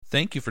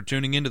Thank you for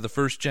tuning into the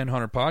First Gen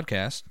Hunter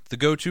podcast, the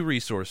go-to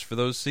resource for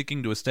those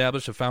seeking to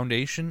establish a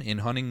foundation in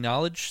hunting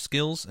knowledge,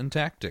 skills, and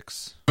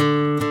tactics. When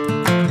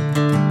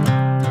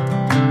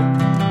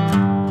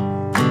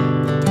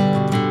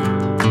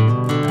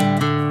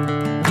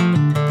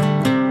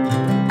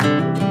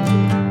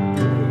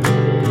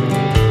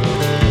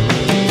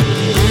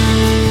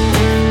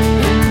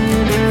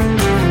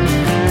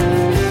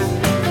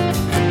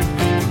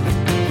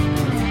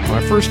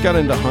I first got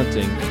into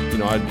hunting,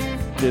 I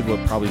did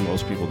what probably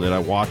most people did. I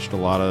watched a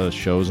lot of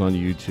shows on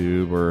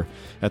YouTube, or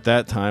at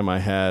that time I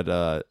had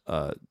a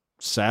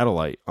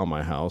satellite on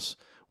my house,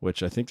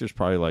 which I think there's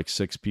probably like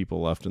 6 people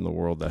left in the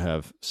world that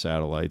have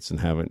satellites and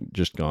haven't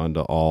just gone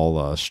to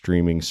all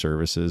streaming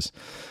services.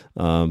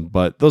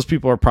 But those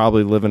people are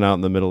probably living out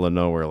in the middle of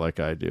nowhere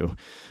like I do.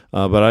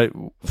 But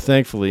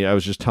thankfully, I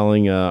was just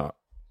telling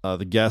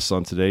the guests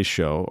on today's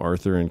show,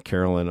 Arthur and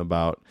Carolyn,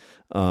 about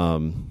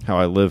how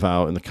I live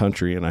out in the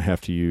country and I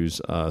have to use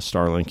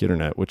Starlink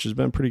internet, which has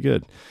been pretty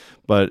good,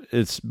 but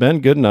it's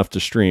been good enough to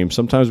stream.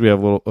 Sometimes we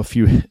have a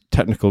few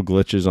technical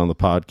glitches on the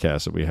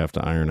podcast that we have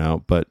to iron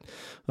out, but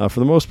for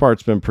the most part,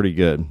 it's been pretty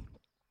good.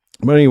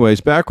 But anyways,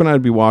 back when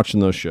I'd be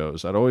watching those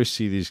shows, I'd always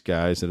see these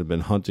guys that have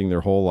been hunting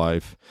their whole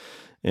life.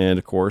 And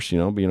of course,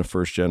 being a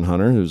first gen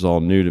hunter, it was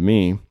all new to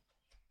me.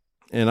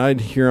 And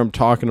I'd hear them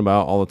talking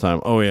about all the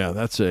time, oh yeah,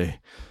 that's a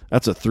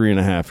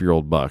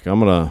 3.5-year-old buck. I'm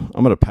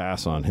gonna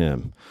pass on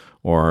him.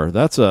 Or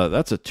that's a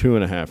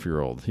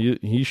 2.5-year-old.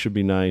 He should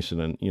be nice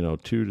in 2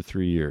 to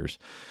 3 years.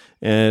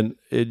 And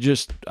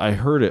I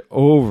heard it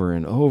over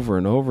and over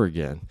and over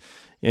again.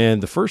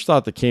 And the first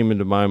thought that came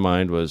into my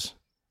mind was,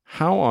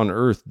 how on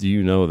earth do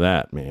you know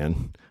that,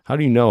 man? How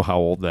do you know how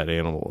old that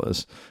animal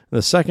is? And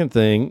the second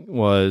thing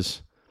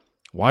was,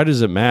 why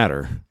does it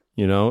matter?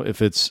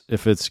 If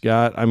it's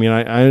got, I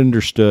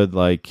understood,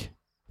 like,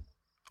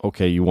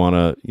 okay, you want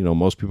to,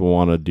 most people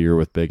want a deer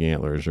with big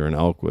antlers or an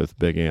elk with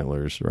big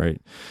antlers, right?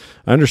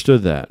 I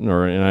understood that. And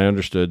I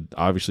understood,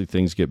 obviously,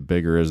 things get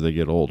bigger as they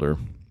get older.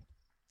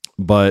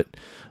 But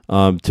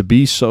to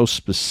be so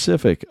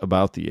specific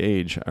about the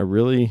age, I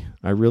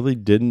really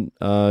didn't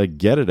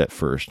get it at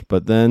first.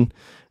 But then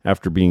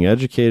after being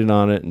educated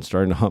on it and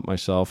starting to hunt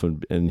myself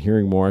and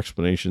hearing more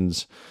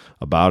explanations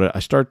about it, I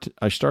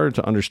started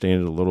to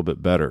understand it a little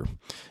bit better.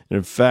 And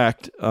in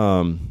fact,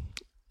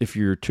 if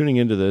you're tuning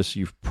into this,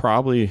 you've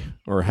probably,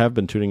 or have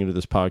been tuning into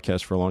this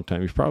podcast for a long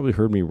time, you've probably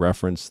heard me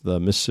reference the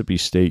Mississippi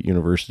State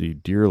University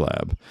Deer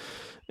Lab,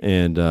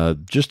 and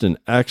just an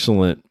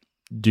excellent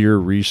deer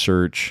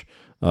research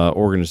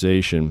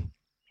organization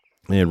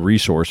and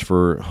resource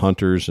for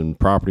hunters and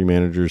property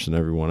managers and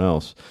everyone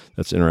else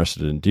that's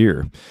interested in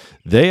deer.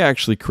 They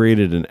actually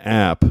created an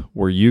app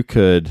where you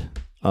could,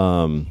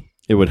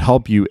 it would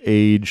help you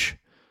age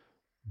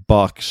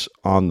bucks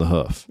on the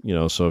hoof.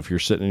 So if you're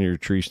sitting in your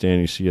tree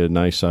stand, you see a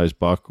nice sized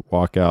buck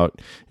walk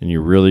out and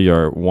you really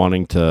are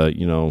wanting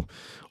to,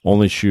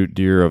 only shoot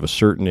deer of a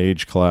certain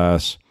age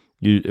class,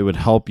 it would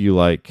help you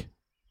like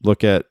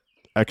look at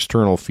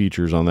external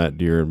features on that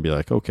deer and be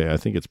like, okay, I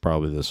think it's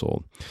probably this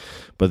old.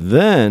 But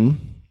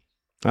then,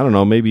 I don't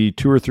know, maybe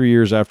 2 or 3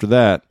 years after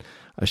that,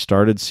 I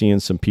started seeing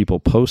some people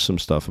post some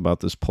stuff about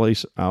this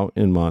place out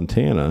in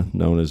Montana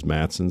known as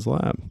Matson's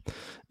Lab.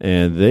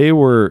 And they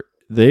were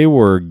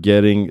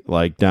getting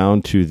like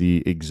down to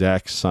the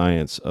exact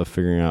science of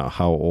figuring out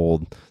how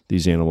old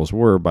these animals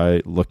were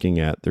by looking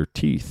at their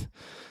teeth.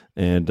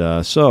 And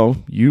so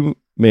you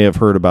may have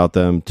heard about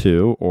them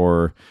too,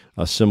 or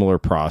a similar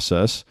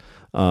process.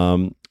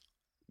 Carolyn,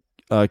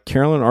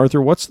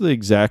 Arthur, what's the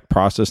exact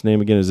process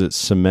name again? Is it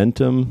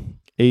cementum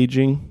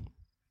aging?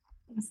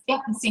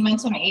 Yep,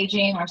 cementum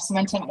aging or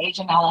cementum age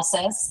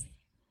analysis.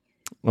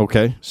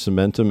 Okay,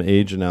 cementum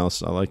age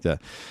analysis. I like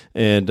that.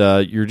 And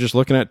you're just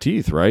looking at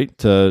teeth, right,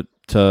 to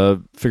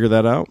figure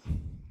that out?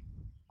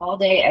 All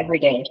day, every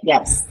day,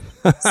 yes.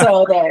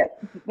 So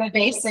the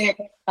basic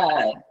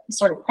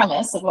sort of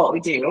premise of what we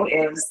do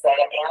is that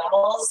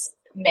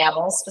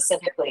mammals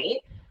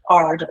specifically,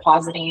 are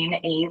depositing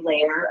a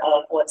layer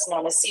of what's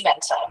known as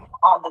cementum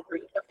on the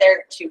root of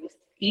their tooth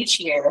each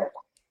year.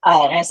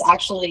 And it's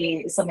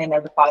actually something they're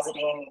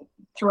depositing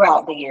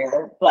throughout the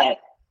year, but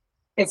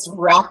it's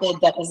rapid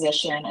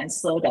deposition and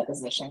slow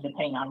deposition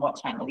depending on what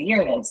time of the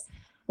year it is.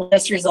 Well,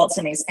 this results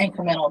in these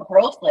incremental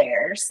growth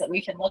layers that we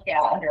can look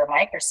at under a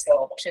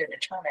microscope to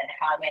determine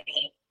how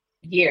many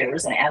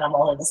years an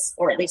animal is,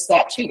 or at least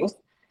that tooth,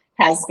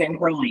 has been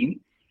growing.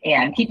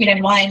 And keeping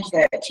in mind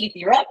that teeth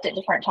erupt at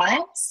different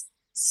times,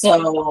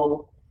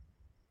 so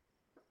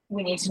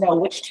we need to know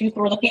which tooth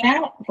we're looking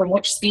at from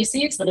which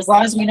species. But as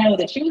long as we know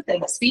the tooth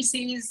and the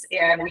species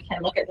and we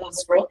can look at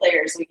those growth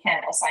layers, we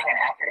can assign an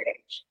accurate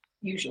age,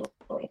 usually.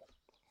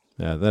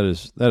 Yeah, that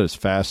is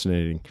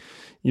fascinating.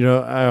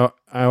 I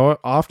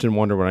often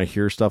wonder when I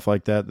hear stuff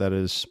like that,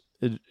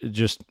 it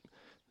just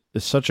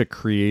is such a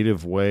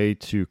creative way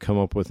to come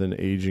up with an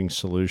aging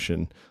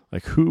solution.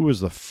 Like, who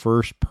was the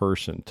first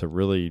person to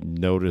really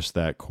notice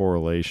that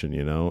correlation,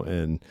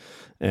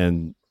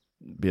 and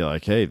be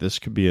like, hey, this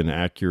could be an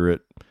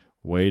accurate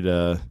way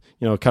to,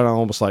 kind of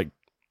almost like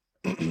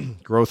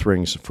growth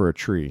rings for a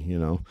tree.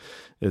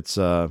 It's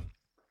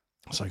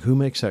like, who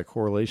makes that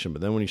correlation?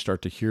 But then when you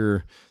start to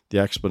hear the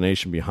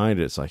explanation behind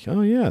it, it's like,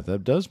 oh yeah,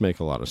 that does make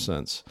a lot of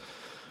sense.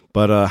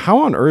 But how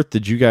on earth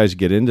did you guys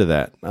get into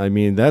that? I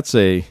mean, that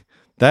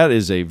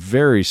is a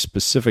very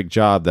specific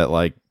job that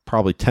like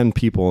probably 10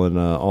 people in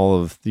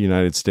all of the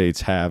United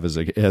States have as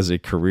a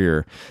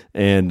career.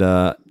 And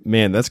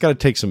man, that's got to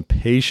take some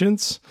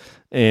patience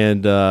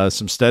and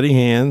some steady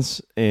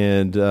hands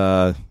and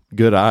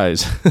good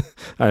eyes,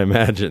 I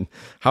imagine.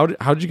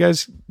 How'd you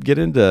guys get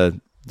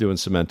into doing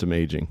cementum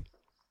aging?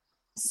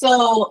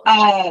 So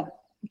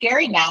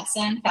Gary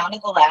Matson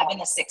founded the lab in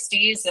the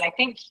 60s, and I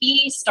think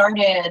he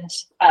started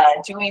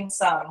doing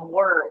some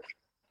work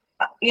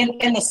in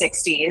the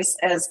 60s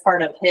as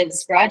part of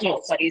his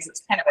graduate studies.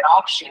 It's kind of an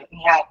offshoot.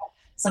 He had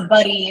some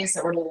buddies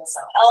that were doing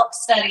some elk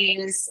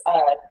studies.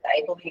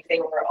 I believe they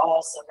were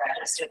also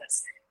graduate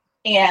students.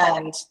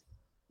 And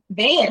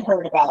they had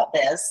heard about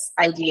this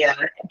idea.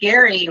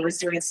 Gary was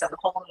doing some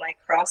home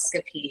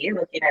microscopy,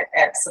 looking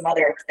at some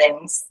other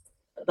things,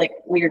 like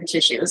weird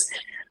tissues.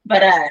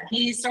 But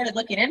he started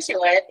looking into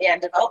it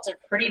and developed a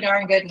pretty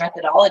darn good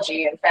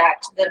methodology. In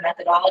fact, the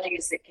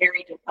methodologies that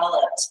Gary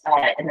developed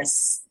in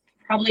this,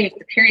 probably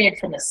the period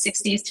from the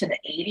 60s to the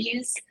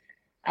 80s,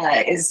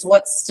 is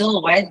what's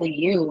still widely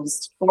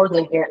used for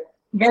the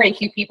very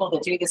few people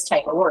that do this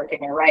type of work.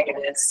 And you're right,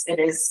 it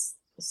is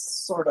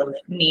sort of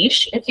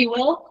niche, if you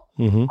will.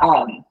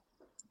 Mm-hmm.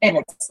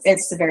 And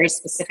it's a very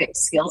specific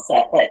skill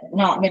set that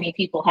not many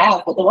people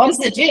have. But the ones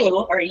that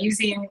do are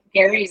using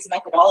Gary's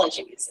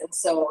methodologies. And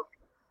so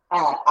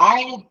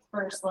I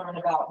first learned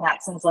about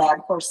Matson's lab.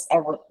 Of course,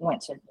 I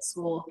went to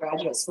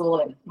graduate school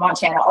in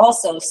Montana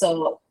also.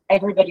 So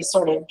everybody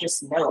sort of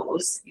just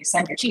knows you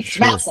send your chief to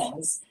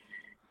Matson's.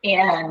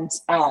 And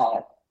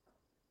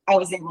I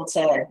was able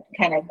to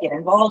kind of get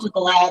involved with the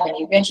lab and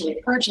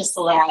eventually purchase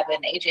the lab.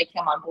 And AJ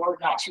came on board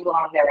not too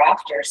long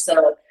thereafter.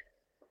 So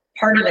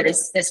part of it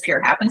is this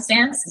pure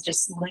happenstance,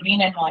 just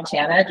living in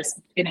Montana, just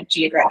in a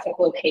geographic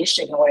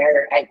location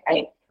where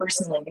I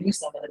personally knew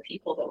some of the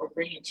people that were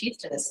bringing teeth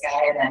to this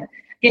guy, and then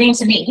getting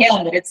to meet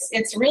him. But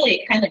it's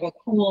really kind of a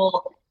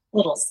cool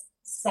little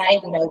side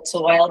note to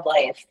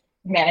wildlife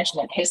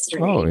management history.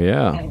 Oh,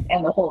 yeah.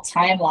 And the whole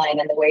timeline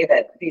and the way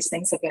that these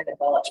things have been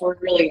developed. We're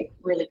really,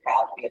 really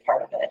proud to be a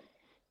part of it.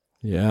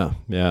 Yeah,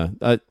 yeah.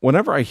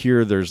 Whenever I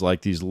hear there's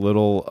like these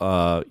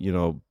little,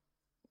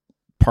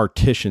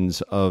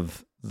 partitions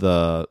of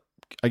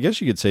I guess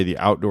you could say the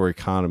outdoor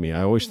economy,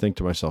 I always think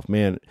to myself,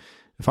 man,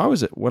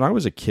 when I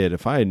was a kid,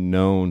 if I had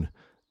known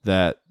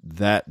that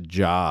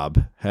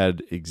job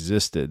had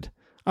existed,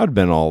 I'd have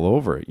been all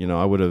over it.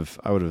 I would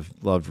have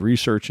loved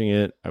researching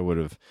it. I would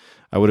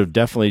have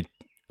definitely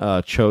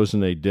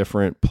chosen a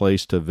different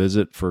place to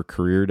visit for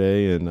career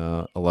day in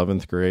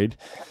 11th grade.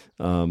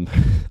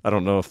 I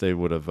don't know if they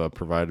would have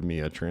provided me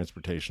a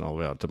transportation all the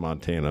way out to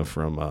Montana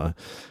from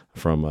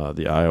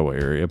the Iowa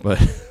area,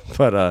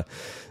 but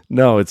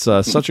no, it's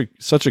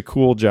such a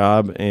cool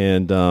job.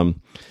 And,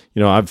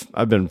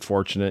 I've been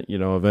fortunate,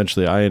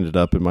 eventually I ended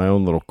up in my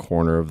own little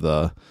corner of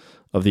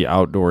the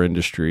outdoor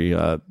industry.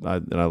 And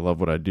I love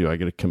what I do. I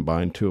get to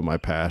combine two of my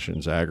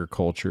passions,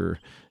 agriculture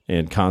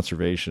and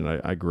conservation.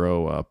 I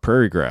grow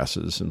prairie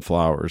grasses and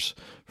flowers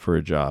for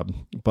a job,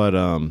 but,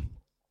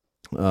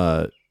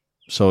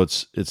 so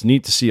it's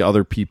neat to see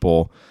other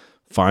people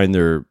find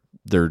their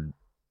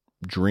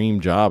dream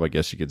job, I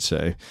guess you could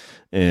say,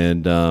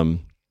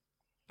 and,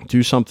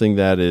 do something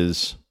that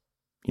is,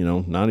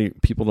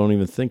 people don't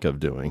even think of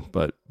doing,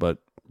 but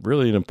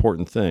really an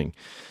important thing.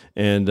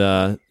 And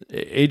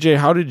AJ,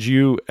 how did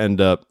you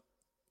end up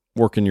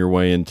working your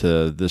way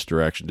into this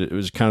direction? It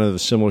was kind of a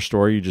similar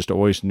story. You just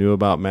always knew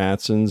about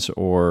Matson's,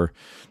 or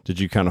did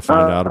you kind of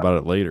find out about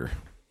it later?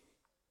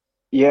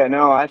 Yeah,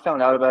 no, I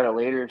found out about it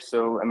later.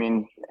 So, I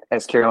mean,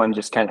 as Carolyn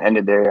just kind of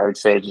ended there, I would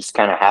say just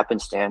kind of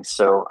happenstance.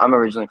 So I'm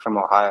originally from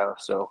Ohio.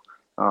 So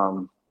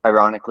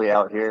ironically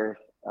out here,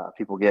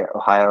 people get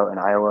Ohio and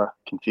Iowa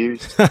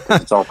confused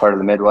because it's all part of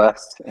the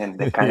Midwest and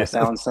they kind of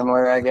sound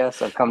similar, I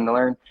guess. I've come to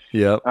learn.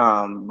 Yeah.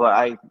 But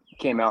I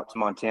came out to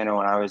Montana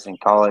when I was in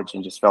college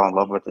and just fell in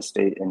love with the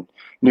state and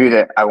knew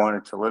that I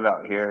wanted to live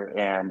out here.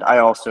 And I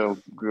also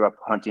grew up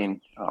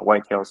hunting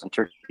whitetails and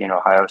turkey in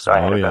Ohio. So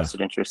I had a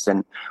vested interest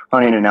in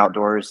hunting and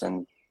outdoors.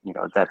 And,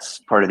 that's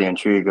part of the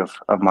intrigue of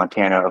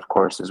Montana, of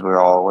course, as we're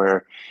all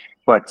aware.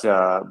 But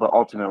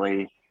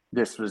ultimately,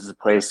 this was the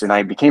place, and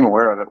I became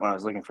aware of it when I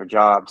was looking for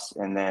jobs.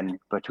 And then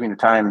between the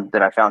time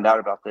that I found out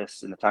about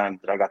this and the time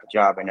that I got the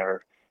job, I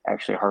never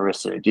actually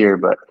harvested a deer.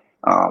 But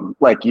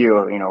like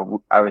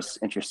you, I was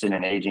interested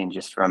in aging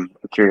just from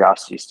a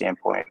curiosity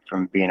standpoint,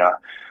 from being a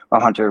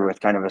hunter with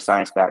kind of a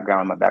science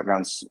background. My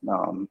background's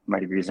my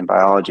degree's in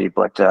biology,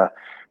 but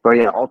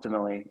yeah,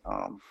 ultimately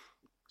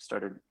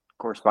started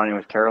corresponding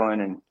with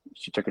Carolyn, and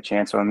she took a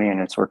chance on me,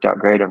 and it's worked out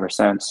great ever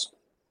since.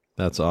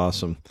 That's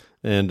awesome.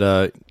 And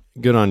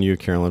good on you,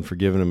 Carolyn, for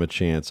giving him a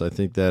chance. I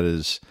think that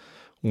is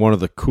one of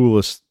the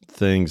coolest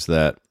things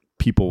that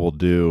people will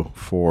do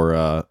for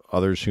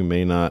others who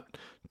may not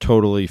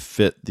totally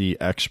fit the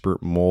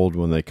expert mold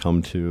when they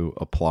come to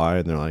apply,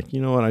 and they're like, you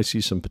know what, I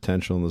see some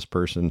potential in this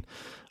person.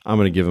 I'm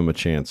going to give them a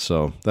chance.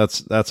 So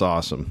that's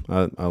awesome.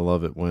 I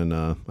love it when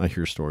I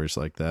hear stories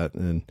like that.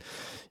 And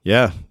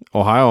yeah,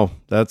 Ohio,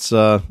 that's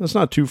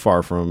not too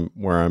far from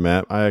where I'm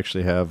at. I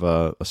actually have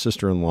a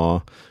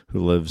sister-in-law who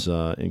lives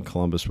in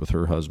Columbus with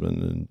her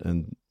husband,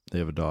 and they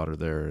have a daughter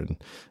there. And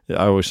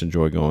I always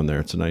enjoy going there.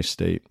 It's a nice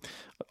state.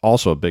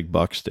 Also a big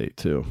buck state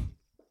too.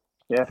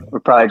 Yeah, we're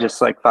probably just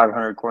like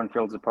 500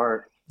 cornfields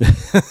apart.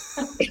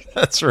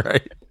 That's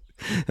right.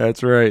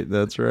 That's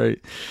right.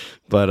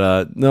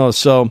 But no,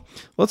 so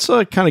let's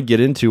kind of get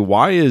into,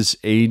 why is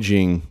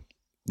aging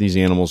these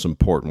animals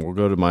important? We'll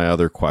go to my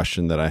other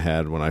question that I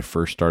had when I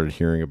first started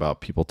hearing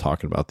about people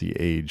talking about the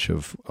age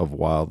of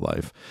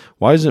wildlife.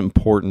 Why is it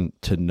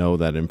important to know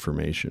that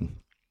information?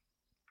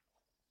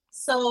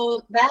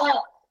 So that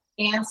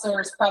answer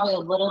is probably a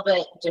little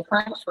bit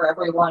different for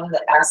everyone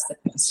that asks the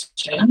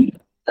question.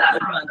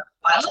 From a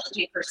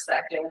biology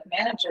perspective,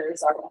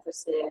 managers are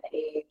interested in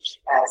age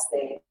as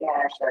they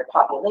manage their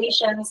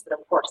populations, but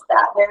of course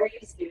that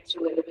varies due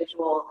to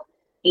individual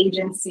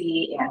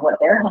agency and what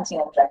their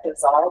hunting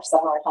objectives are.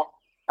 Some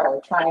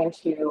are trying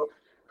to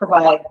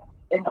provide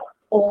an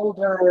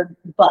older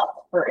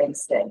buck, for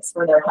instance,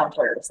 for their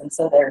hunters, and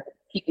so they're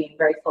keeping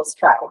very close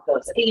track of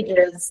those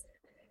ages.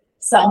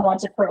 Some want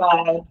to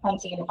provide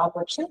hunting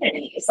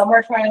opportunity. Some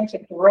are trying to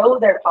grow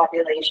their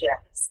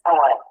populations.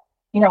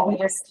 We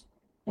just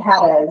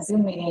had a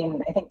Zoom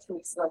meeting, I think 2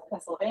 weeks ago, with a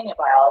Pennsylvania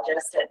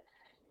biologist, and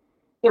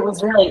it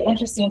was really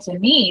interesting to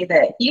me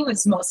that he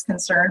was most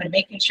concerned in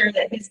making sure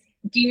that his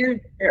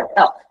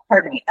elk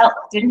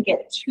didn't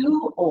get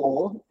too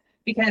old,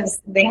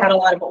 because they had a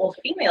lot of old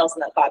females in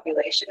the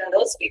population, and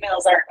those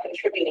females aren't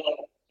contributing,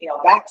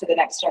 back to the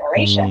next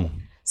generation.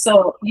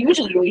 So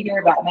usually we hear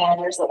about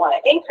managers that want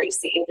to increase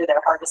the age of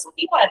their harvest. Well,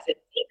 he wanted to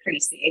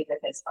decrease the age of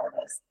his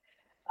harvest.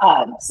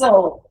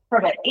 So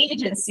from an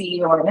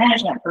agency or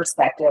management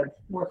perspective,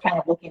 we're kind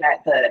of looking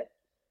at the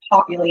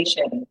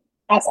population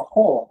as a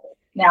whole.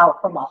 Now,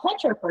 from a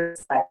hunter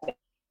perspective,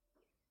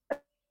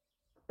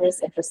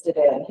 is interested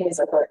in his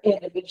or her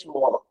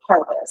individual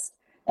harvest.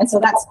 And so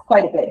that's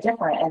quite a bit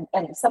different.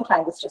 And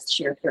sometimes it's just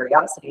sheer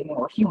curiosity. I mean,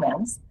 we're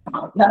humans.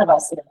 None of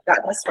us would have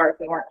gotten this far if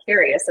we weren't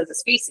curious as a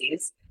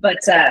species. But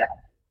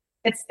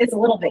it's a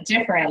little bit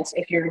different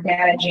if you're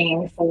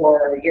managing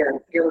for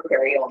your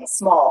very own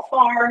small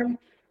farm,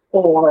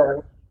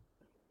 or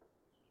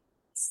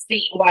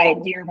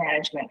statewide deer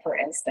management, for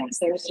instance.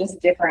 There's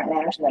just different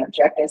management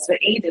objectives, but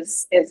age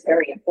is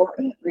very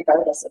important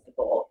regardless of the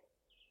goal.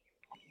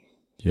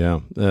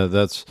 Yeah,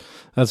 that's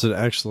an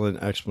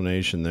excellent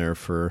explanation there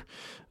for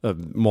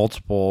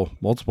multiple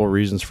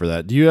reasons for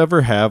that. Do you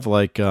ever have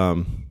like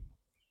game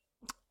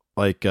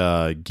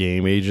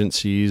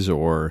agencies,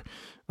 or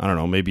I don't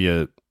know, maybe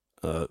a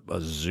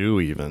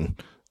zoo even,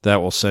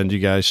 that will send you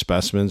guys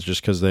specimens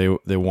just because they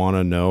want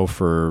to know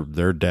for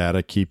their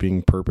data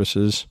keeping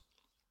purposes?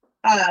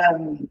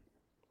 Can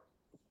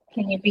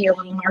you be a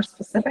little more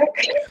specific?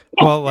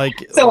 Well,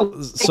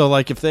 so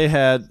like if they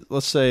had,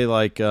 let's say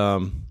like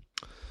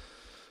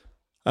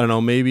I don't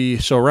know, maybe,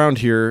 so around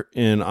here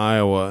in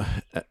Iowa,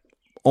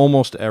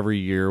 almost every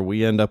year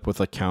we end up with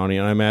a county,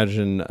 and I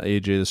imagine,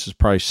 AJ, this is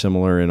probably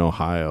similar in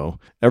Ohio.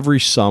 Every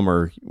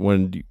summer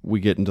when we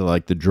get into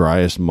like the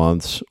driest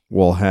months,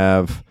 we'll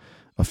have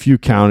a few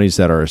counties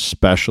that are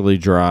especially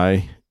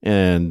dry,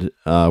 and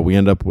we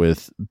end up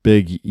with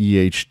big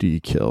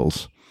EHD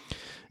kills.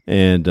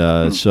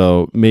 And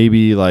so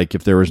maybe like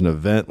if there was an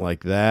event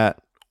like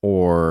that,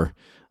 or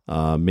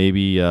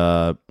maybe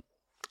like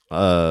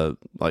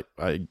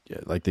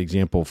the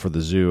example for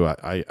the zoo,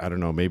 I don't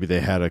know, maybe they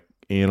had a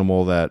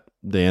animal that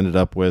they ended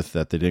up with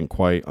that they didn't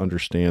quite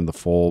understand the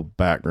full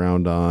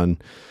background on,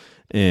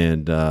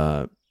 and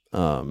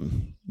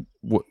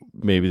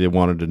maybe they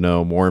wanted to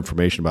know more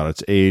information about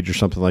its age or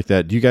something like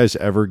that. Do you guys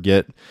ever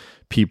get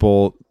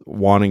people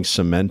wanting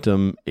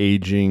cementum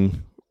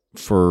aging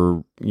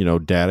for,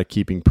 data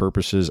keeping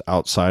purposes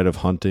outside of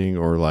hunting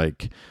or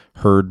like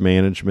herd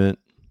management?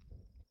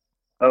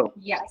 Oh,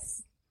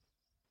 yes.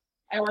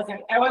 I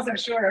wasn't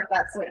sure if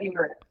that's what you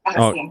were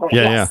asking, but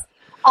yeah, yes.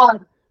 Yeah.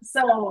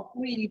 So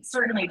we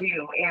certainly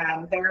do,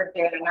 and there have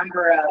been a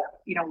number of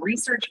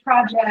research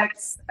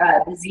projects.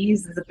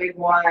 Disease is a big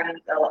one.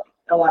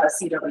 A lot of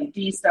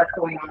CWD stuff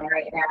going on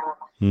right now,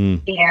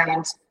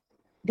 and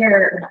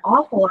there are an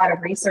awful lot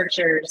of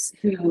researchers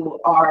who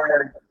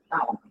are,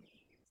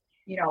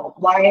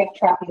 live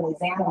trapping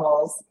these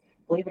animals.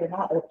 Believe it or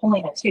not, they're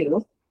pulling a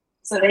tooth.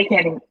 So they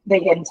can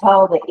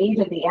tell the age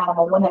of the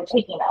animal when they're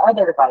taking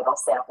other vital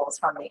samples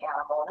from the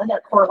animal, and then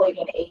they're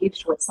correlating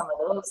age with some of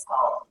those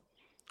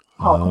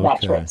health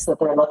metrics that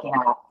they're looking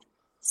at.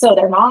 So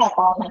they're not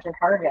all hunter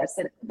harvest,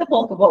 and the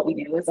bulk of what we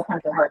do is a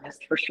hunter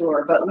harvest for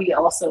sure. But we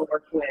also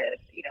work with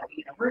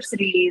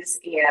universities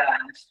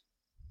and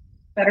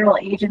federal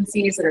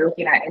agencies that are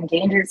looking at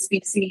endangered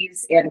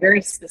species and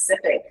very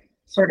specific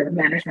sort of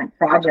management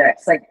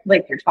projects,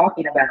 like you're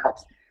talking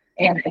about.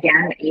 And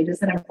again, age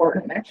is an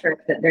important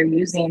metric that they're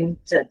using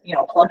to,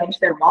 plug into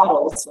their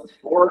models with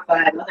 4 or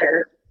 5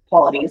 other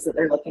qualities that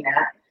they're looking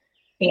at.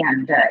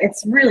 And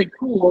it's really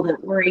cool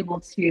that we're able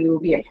to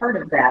be a part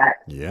of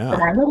that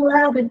from our little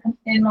lab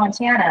in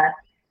Montana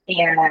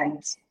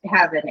and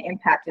have an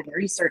impact in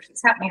research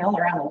that's happening all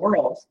around the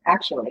world,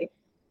 actually.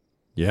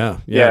 Yeah.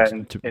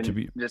 And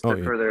just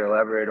to further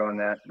elaborate on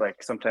that,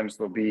 like sometimes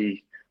there'll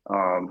be,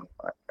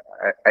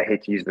 I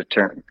hate to use the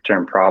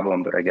term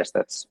problem, but I guess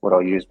that's what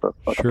I'll use, but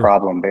like a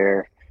problem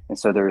bear. And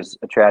so there was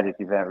a tragic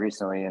event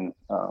recently in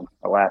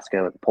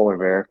Alaska with a polar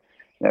bear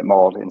that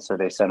mauled, and so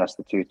they sent us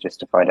the tooth just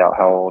to find out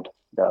how old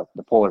the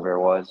polar bear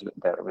was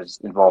that was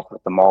involved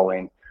with the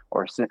mauling.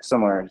 Or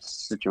similar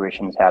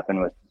situations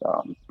happen with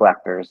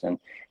black bears and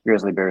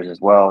grizzly bears as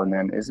well. And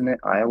then isn't it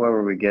Iowa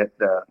where we get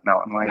the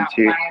mountain lion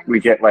tooth? We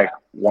get like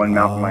one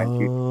mountain lion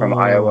tooth from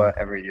Iowa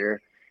every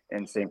year.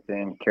 And same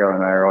thing, Carol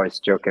and I are always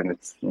joking.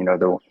 It's,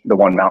 the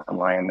one mountain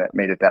lion that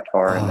made it that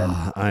far. And then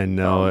I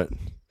know it.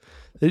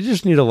 They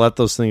just need to let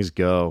those things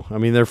go. I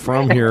mean, they're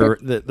from here.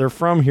 They're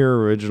from here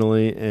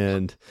originally.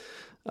 And,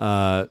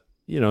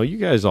 you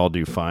guys all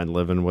do fine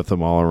living with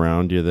them all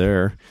around you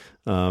there.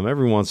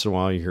 Every once in a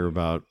while you hear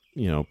about,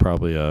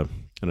 probably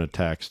an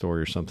attack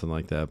story or something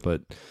like that.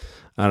 But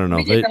I don't know.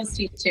 We get those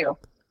teeth too.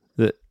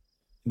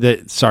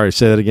 Sorry,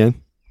 say that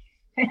again.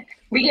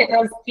 We get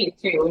those teeth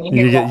too. When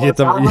you get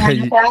them.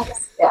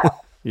 Attacks,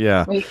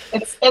 yeah.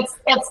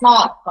 It's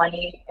not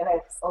funny, and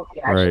it's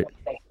I shouldn't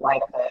make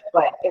light of it,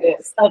 but it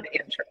is of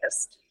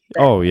interest.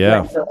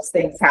 When those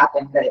things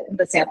happen,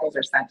 the samples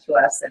are sent to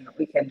us, and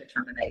we can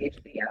determine the age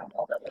of the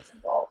animal that was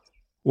involved.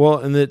 Well,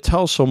 and it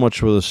tells so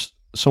much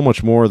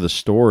more of the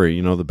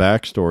story, the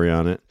backstory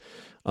on it.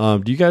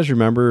 Do you guys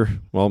remember?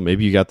 Well,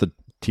 maybe you got the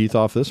teeth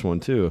off this one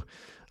too.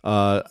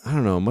 I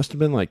don't know. It must have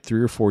been like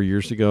 3 or 4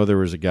 years ago. There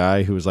was a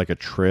guy who was like a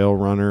trail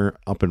runner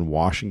up in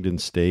Washington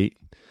State,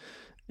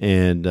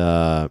 and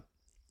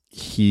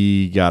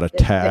he got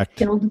attacked.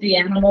 Killed the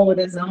animal with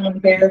his own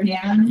bare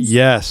hands.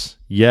 Yes.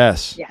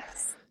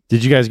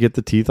 Did you guys get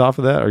the teeth off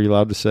of that? Are you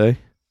allowed to say?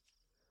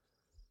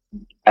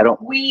 I don't.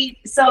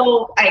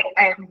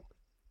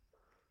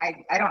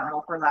 I don't know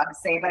if we're allowed to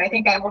say, but I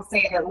think I will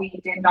say that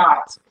we did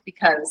not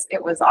because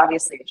it was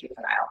obviously a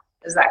juvenile.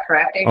 Is that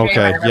correct, AJ?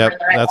 Okay, yep,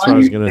 that's what I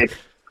was going to...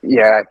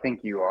 Yeah, I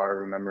think you are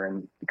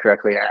remembering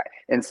correctly.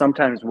 And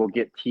sometimes we'll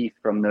get teeth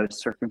from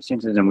those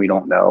circumstances and we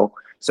don't know.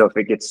 So if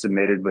it gets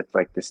submitted with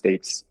like the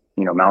state's,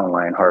 mountain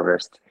lion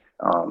harvest,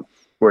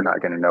 we're not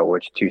going to know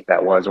which tooth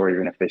that was, or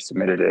even if they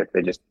submitted it,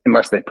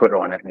 unless they put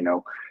on it,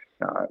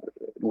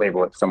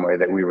 label it some way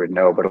that we would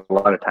know. But a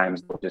lot of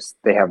times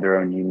they have their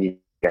own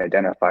unique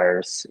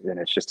identifiers and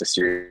it's just a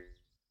series.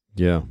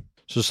 Yeah.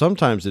 So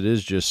sometimes it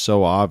is just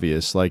so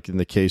obvious, like in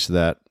the case of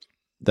that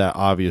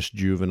obvious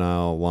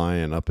juvenile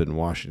lion up in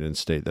Washington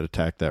State that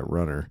attacked that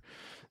runner,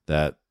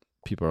 that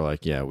people are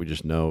like, yeah, we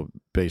just know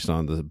based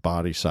on the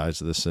body size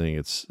of this thing,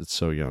 it's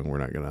so young. We're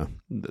not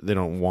they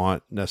don't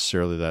want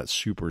necessarily that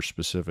super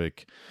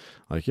specific,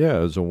 like, yeah,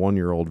 it was a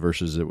 1-year-old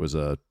versus it was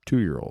a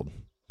 2-year-old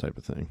type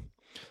of thing.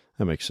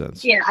 That makes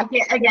sense. Yeah, I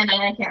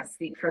can't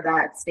speak for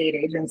that state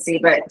agency,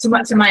 but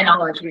to my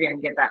knowledge, we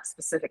didn't get that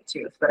specific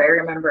tooth. But I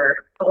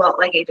remember, well,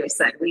 like AJ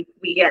said, we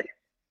get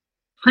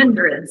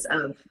hundreds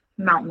of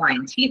mountain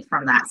lion teeth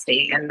from that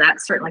state, and that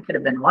certainly could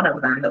have been one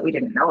of them that we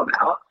didn't know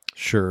about.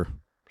 Sure.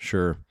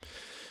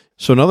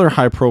 So another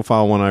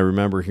high-profile one I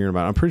remember hearing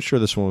about, I'm pretty sure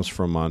this one was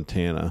from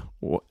Montana,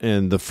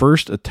 and the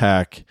first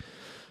attack...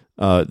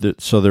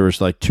 so there was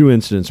like 2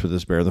 incidents with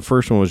this bear. The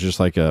first one was just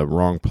like a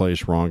wrong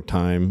place, wrong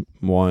time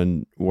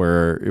one,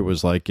 where it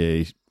was like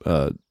a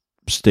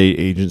state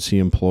agency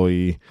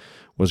employee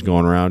was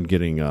going around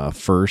getting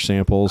fur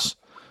samples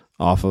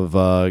off of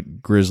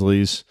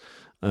grizzlies,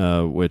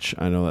 which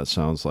I know that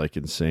sounds like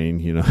insane.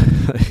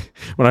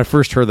 When I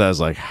first heard that, I was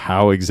like,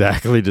 how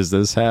exactly does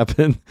this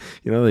happen?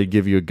 They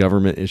give you a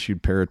government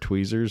issued pair of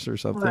tweezers or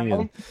something,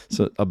 and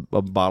so a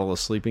bottle of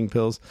sleeping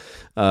pills.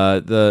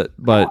 They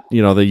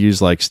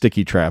use like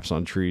sticky traps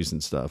on trees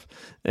and stuff.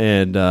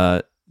 And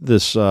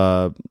this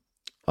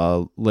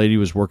lady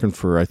was working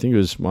for, I think it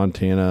was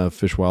Montana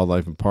Fish,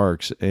 Wildlife, and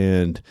Parks,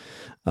 and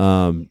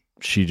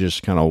she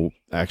just kind of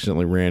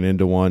accidentally ran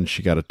into one.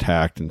 She got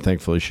attacked, and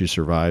thankfully she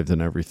survived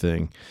and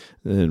everything,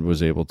 and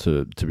was able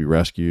to be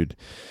rescued.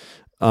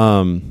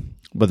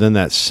 But then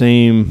that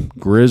same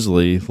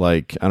grizzly,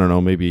 like, I don't know,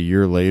 maybe a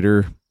year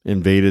later,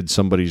 invaded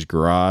somebody's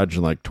garage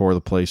and like tore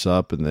the place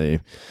up, and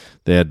they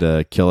had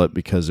to kill it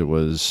because it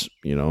was,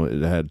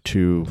 it had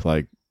two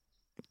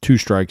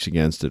strikes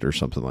against it or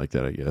something like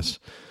that, I guess.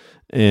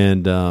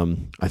 And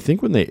I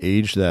think when they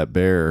aged that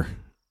bear,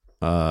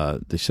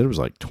 they said it was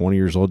like 20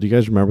 years old. Do you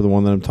guys remember the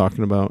one that I'm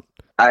talking about?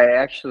 I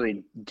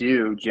actually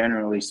do,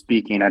 generally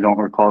speaking. I don't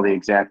recall the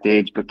exact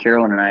age, but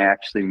Carolyn and I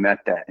actually met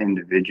that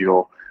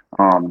individual.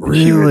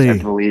 Really? She was,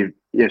 I believe,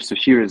 so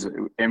she was,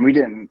 and we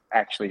didn't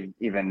actually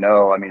even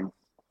know. I mean,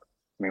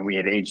 we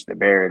had aged the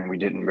bear, and we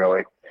didn't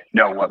really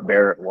know what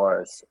bear it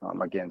was.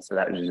 Again, so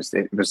that was just,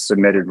 it was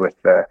submitted with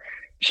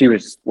she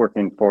was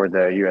working for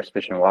the U.S.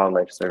 Fish and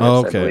Wildlife Service,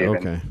 I believe.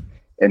 Okay.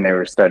 and they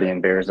were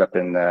studying bears up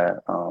in the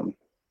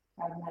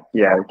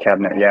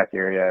Cabinet Yaak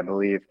area, I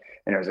believe.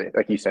 And it was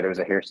like you said, it was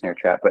a hair snare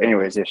trap. But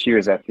anyways, if she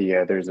was at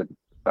the there's a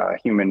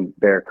human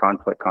bear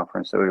conflict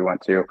conference that we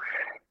went to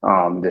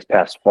this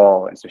past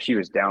fall, and so she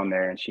was down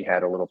there and she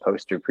had a little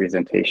poster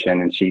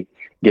presentation and she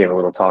gave a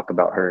little talk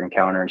about her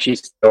encounter, and she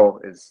still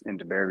is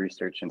into bear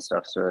research and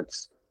stuff. So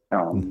it's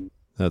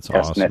that's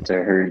testament awesome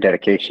to her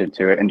dedication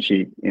to it, and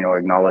she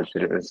acknowledged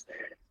that it was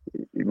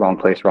wrong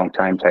place, wrong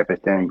time type of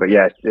thing. But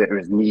yeah, it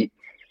was neat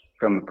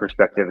from the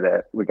perspective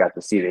that we got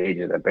to see the age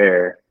of the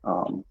bear.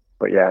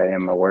 But yeah, I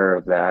am aware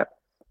of that.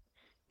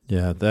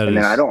 Yeah, that and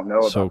is then I don't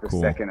know so about the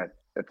cool. second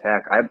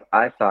attack.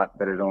 I thought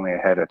that it only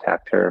had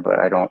attacked her, but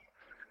I don't.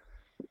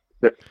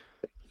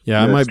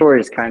 The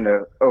stories kind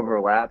of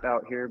overlap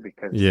out here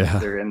because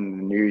they're in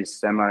the news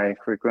semi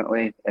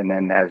frequently, and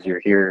then as you're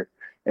here,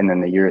 and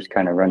then the years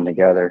kind of run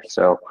together.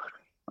 So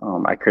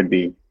I could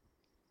be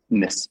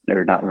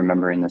not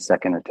remembering the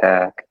second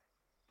attack.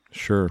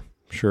 Sure.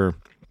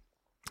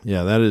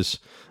 Yeah,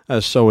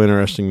 that's so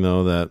interesting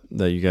though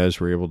that you guys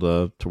were able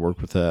to work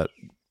with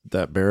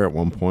that bear at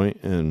one point,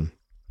 and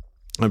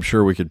I'm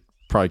sure we could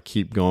probably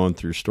keep going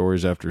through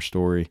stories after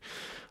story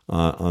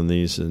on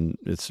these, and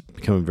it's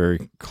becoming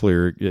very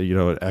clear.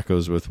 It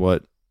echoes with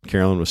what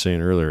Carolyn was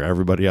saying earlier.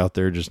 Everybody out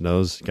there just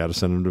knows, got to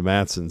send them to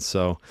Matson.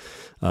 So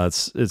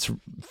it's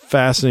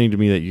fascinating to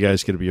me that you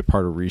guys get to be a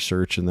part of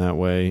research in that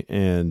way,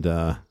 and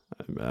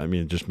I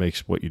mean, it just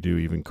makes what you do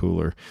even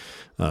cooler.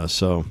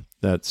 So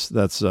that's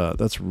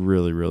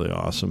really, really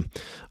awesome.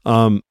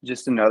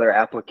 Just another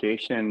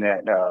application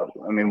that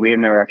we have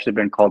never actually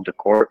been called to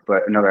court,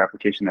 but another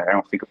application that I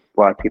don't think a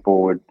lot of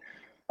people would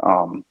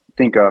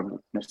think of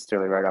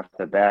necessarily right off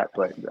the bat,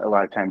 but a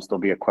lot of times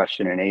there'll be a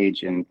question in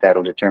age, and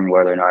that'll determine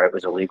whether or not it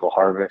was a legal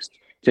harvest.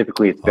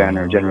 Typically it's been,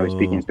 or generally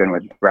speaking, it's been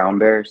with brown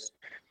bears,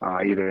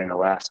 either in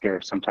Alaska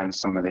or sometimes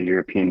some of the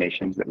European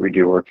nations that we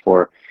do work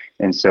for.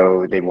 And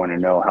so they want to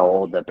know how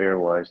old the bear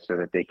was so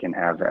that they can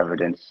have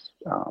evidence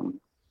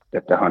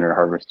that the hunter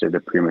harvested the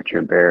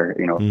premature bear.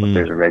 If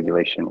there's a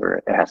regulation where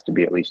it has to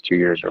be at least 2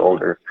 years or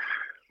older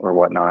or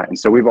whatnot. And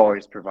so we've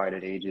always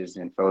provided ages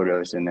and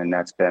photos, and then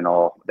that's been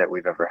all that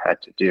we've ever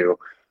had to do.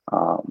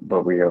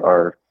 But we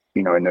are,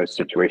 in those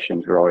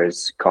situations, we're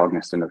always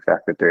cognizant of the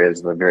fact that there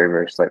is a very,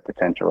 very slight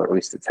potential, or at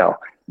least it's how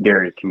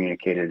Gary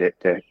communicated it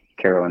to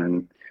Carolyn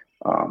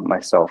and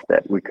myself,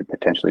 that we could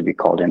potentially be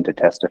called in to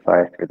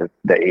testify for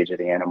the age of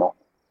the animal.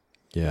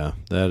 Yeah,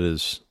 that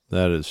is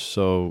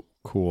so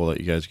cool that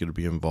you guys get to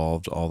be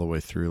involved all the way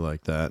through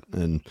like that.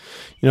 And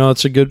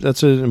that's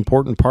an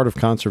important part of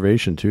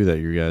conservation too, that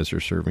you guys are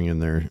serving in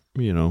there.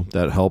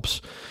 That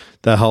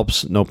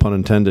helps, no pun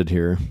intended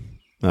here.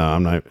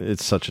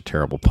 It's such a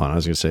terrible pun. I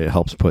was going to say it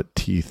helps put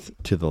teeth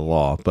to the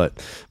law,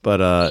 but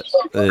I'm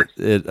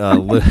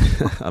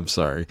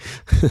sorry.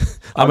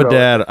 I'm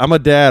a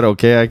dad.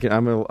 Okay.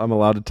 I'm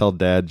allowed to tell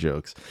dad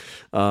jokes.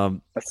 A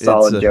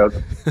solid joke.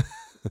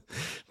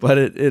 But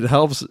it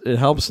helps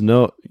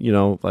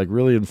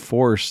really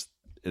enforce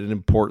an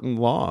important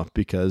law,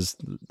 because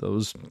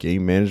those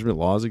game management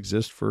laws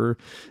exist for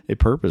a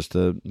purpose,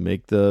 to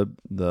make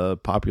the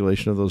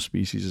population of those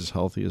species as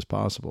healthy as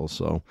possible.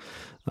 So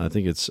I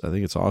think it's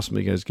awesome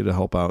that you guys get to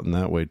help out in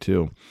that way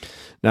too.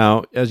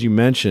 Now, as you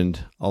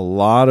mentioned, a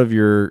lot of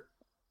your,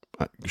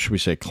 should we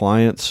say,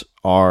 clients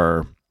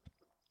are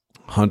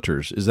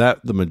hunters. Is that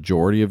the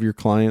majority of your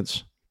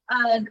clients?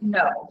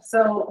 No.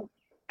 So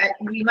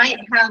we might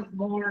have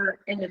more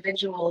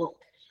individual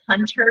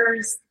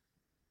hunters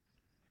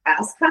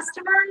as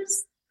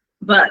customers,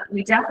 but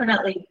we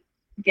definitely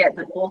get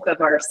the bulk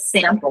of our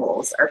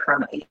samples are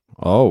from it.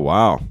 Oh,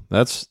 wow.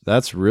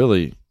 That's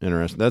really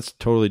interesting. That's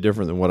totally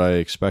different than what I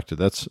expected.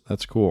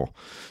 That's cool.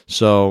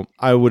 So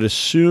I would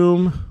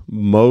assume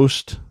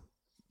most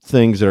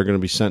things that are going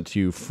to be sent to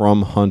you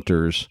from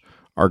hunters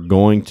are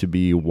going to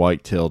be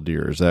white-tailed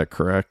deer. Is that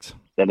correct?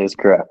 That is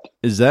correct.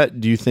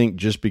 Do you think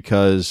just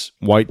because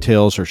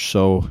whitetails are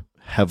so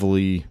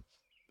heavily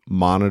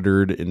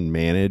monitored and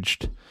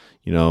managed,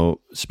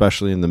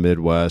 especially in the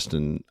Midwest,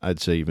 and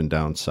I'd say even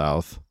down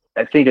south?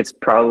 I think it's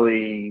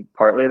probably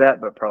partly that,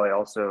 but probably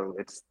also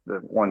it's the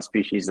one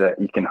species that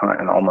you can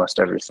hunt in almost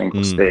every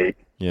single state.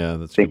 Yeah,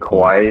 I think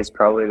Hawaii is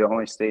probably the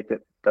only state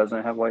that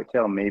doesn't have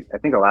whitetail. Maybe I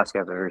think Alaska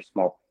has a very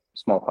small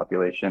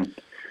population,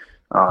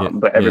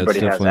 but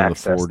everybody has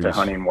access to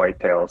hunting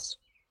whitetails.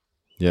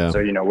 Yeah.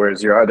 So,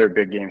 whereas your other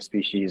big game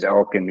species,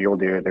 elk and mule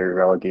deer, they're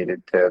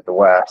relegated to the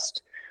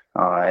West.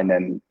 And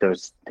then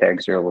those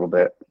tags are a little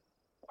bit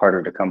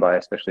harder to come by,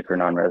 especially for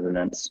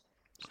non-residents.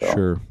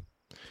 So.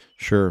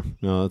 Sure.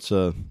 No, that's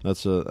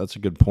a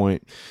good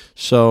point.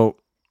 So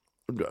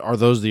are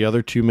those the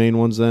other two main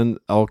ones then,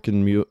 elk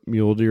and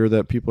mule deer,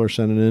 that people are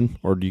sending in,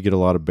 or do you get a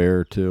lot of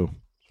bear too?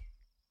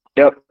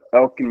 Yep.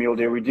 Elk and mule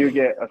deer. We do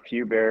get a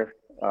few bear,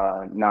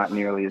 not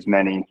nearly as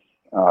many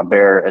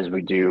bear as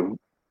we do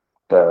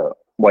the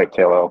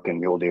whitetail elk and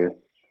mule deer.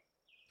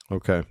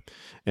 Okay.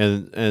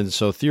 And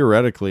so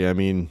theoretically, I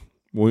mean,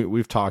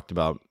 we've talked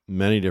about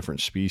many different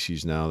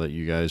species now that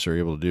you guys are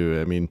able to do.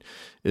 I mean,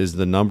 is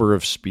the number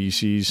of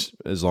species,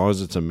 as long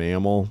as it's a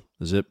mammal,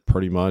 is it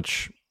pretty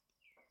much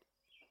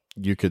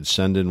you could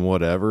send in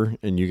whatever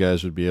and you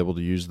guys would be able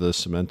to use the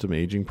cementum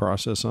aging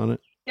process on it?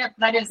 Yep,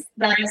 that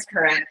is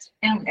correct.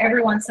 And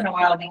every once in a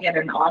while we get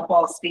an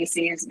oddball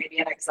species, maybe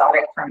an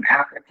exotic from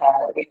Africa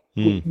that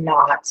we've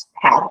not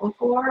had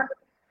before.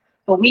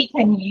 But we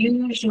can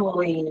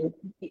usually,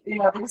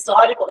 the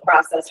histological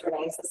process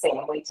remains the same.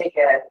 We take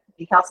a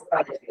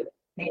decalcified tube,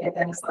 make it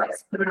thin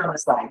slice, put it on a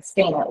slide,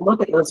 stain it,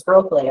 look at those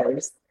growth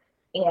layers.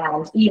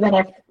 And even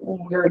if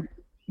we're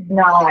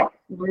not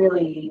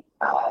really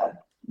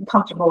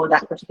comfortable with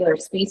that particular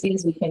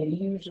species, we can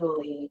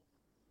usually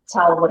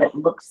tell what it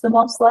looks the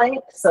most like.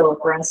 So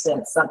for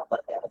instance,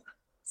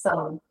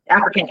 some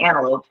African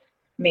antelope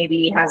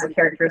maybe has a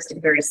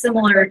characteristic very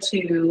similar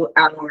to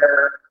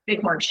our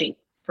bighorn sheep,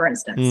 for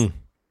instance.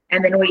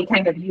 And then we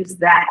kind of use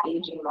that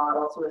aging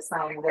model to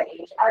assign the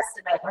age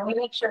estimate. And we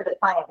make sure the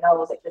client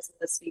knows that this is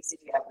the species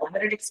you have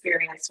limited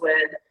experience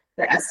with.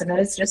 The estimate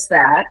is just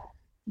that,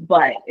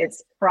 but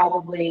it's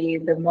probably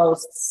the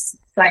most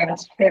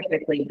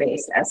scientifically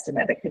based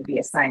estimate that could be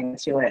assigned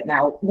to it.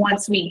 Now,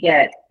 once we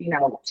get,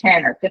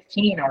 10 or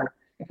 15, or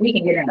if we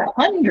can get into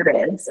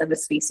hundreds of a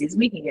species,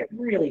 we can get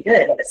really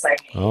good at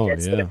assigning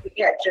ages. But if we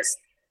get just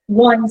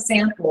one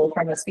sample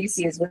from a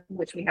species with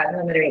which we have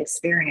limited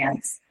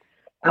experience,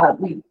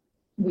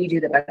 we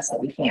do the best that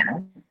we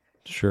can.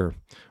 Sure.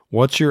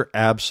 What's your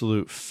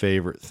absolute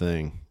favorite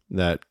thing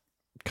that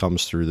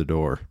comes through the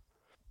door?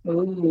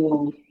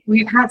 Ooh,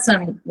 we've had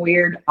some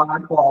weird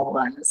oddball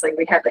ones. Like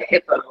we had the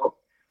hippo.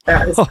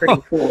 That was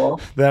pretty cool.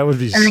 That would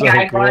be and so cool.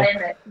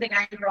 The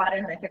guy brought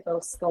in the hippo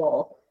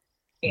skull.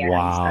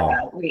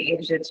 And we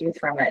aged a tooth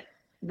from it.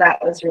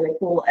 That was really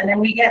cool. And then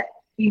we get,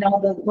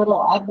 the little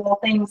oddball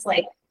things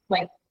like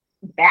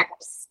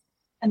bats.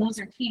 And those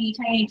are teeny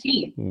tiny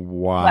teeth.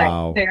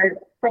 Wow. But they're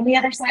from the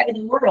other side of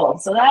the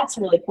world. So that's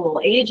really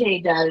cool.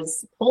 AJ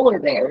does polar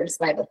bears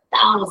by the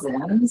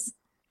thousands.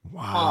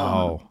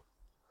 Wow.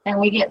 And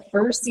we get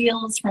fur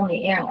seals from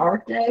the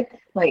Antarctic.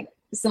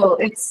 So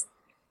it's,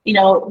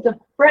 the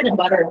bread and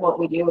butter of what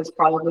we do is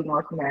probably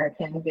North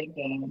American big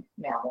game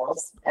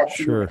mammals, as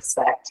you would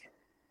expect.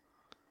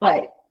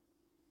 But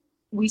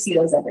we see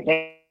those every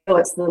day. So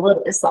it's the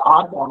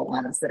oddball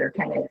ones that are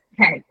kind of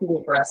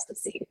cool for us to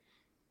see.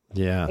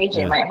 Yeah.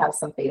 AJ might have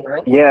some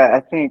favorites. Yeah, I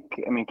think,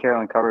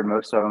 Carolyn covered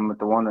most of them, but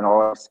the one that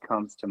always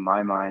comes to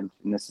my mind,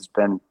 and this has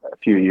been a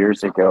few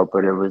years ago,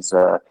 but it was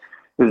a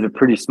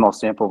pretty small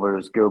sample, but it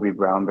was Gobi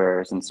brown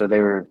bears. And so they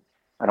were,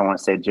 I don't want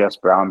to say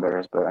just brown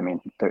bears, but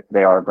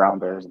they are brown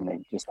bears and they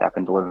just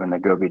happen to live in the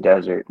Gobi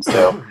Desert. And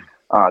so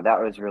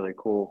that was really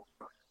cool.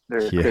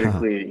 They're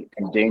critically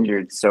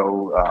endangered.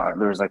 So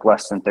there was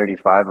less than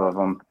 35 of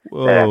them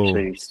that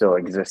actually still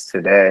exist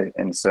today.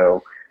 And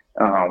so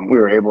we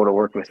were able to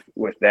work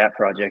with that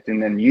project.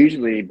 And then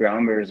usually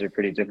brown bears are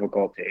pretty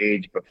difficult to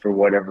age, but for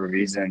whatever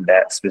reason,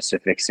 that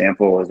specific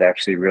sample was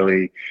actually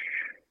really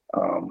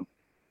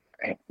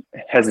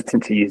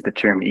hesitant to use the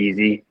term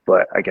easy,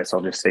 but I guess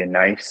I'll just say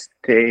nice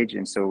to age.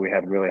 And so we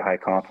had really high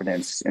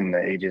confidence in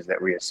the ages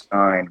that we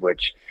assigned,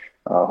 which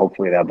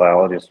hopefully that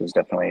biologist was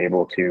definitely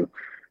able to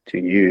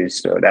use.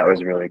 So that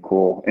was really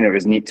cool. And it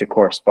was neat to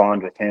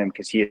correspond with him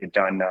because he had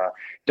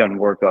done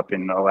work up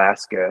in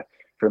Alaska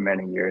for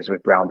many years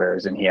with brown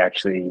bears, and he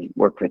actually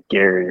worked with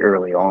Gary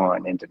early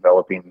on in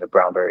developing the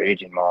brown bear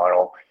aging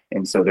model.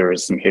 And so there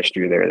was some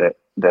history there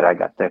that I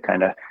got to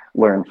kind of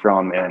learn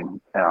from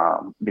and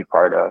be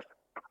part of.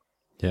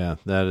 Yeah,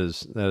 that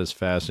is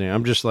fascinating.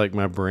 I'm just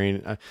my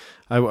brain.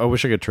 I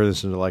wish I could turn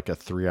this into a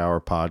 3-hour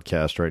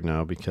podcast right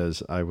now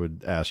because I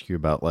would ask you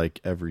about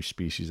every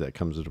species that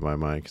comes into my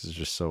mind because it's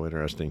just so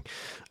interesting.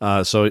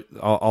 So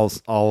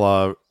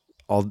I'll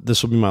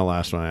this will be my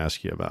last one I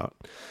ask you about.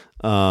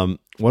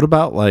 What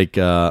about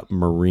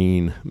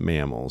marine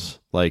mammals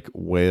like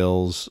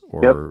whales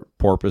or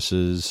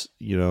porpoises?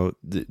 Do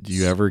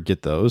you ever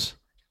get those?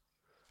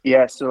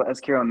 Yeah, so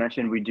as Carol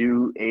mentioned, we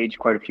do age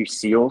quite a few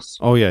seals.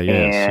 Oh, yeah.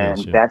 And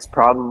seals, that's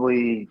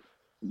probably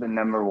the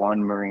number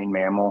one marine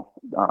mammal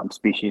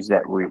species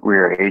that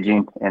we're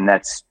aging. And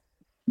that's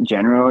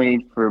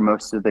generally for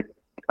most of the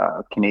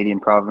Canadian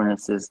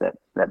provinces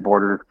that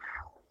border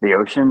the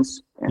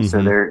oceans. And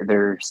so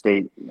their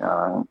state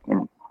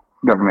and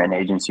government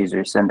agencies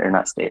are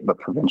not state, but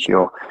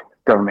provincial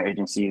government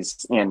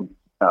agencies and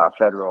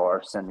federal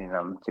are sending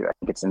them to, I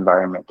think it's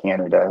Environment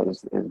Canada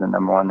is the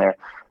number one there.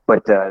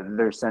 But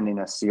they're sending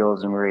us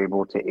seals and we're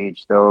able to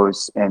age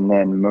those. And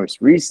then most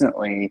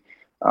recently,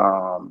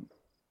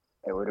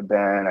 it would have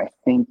been, I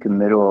think, the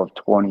middle of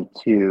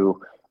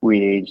 22,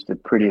 we aged a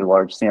pretty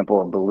large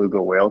sample of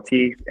beluga whale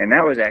teeth. And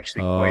that was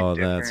actually quite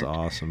different. Oh, that's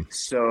awesome.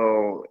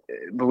 So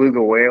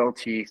beluga whale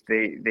teeth,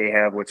 they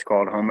have what's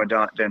called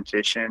homodont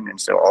dentition. And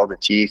so all the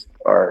teeth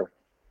are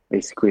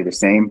basically the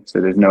same.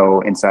 So there's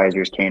no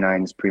incisors,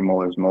 canines,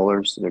 premolars,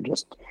 molars. They're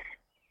just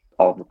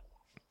all the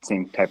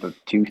same type of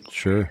tooth.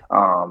 Sure.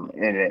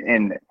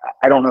 And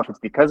I don't know if it's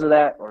because of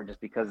that or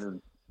just because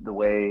of the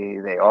way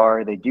they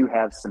are. They do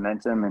have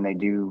cementum and they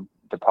do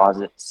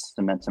deposit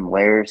cementum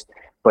layers,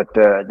 but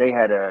they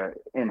had a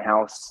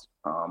in-house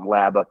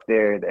lab up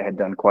there that had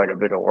done quite a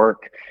bit of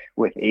work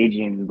with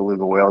aging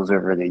beluga whales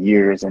over the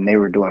years, and they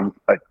were doing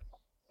a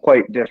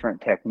quite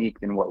different technique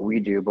than what we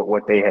do. But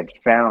what they had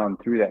found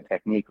through that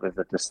technique was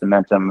that the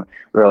cementum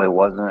really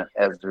wasn't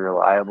as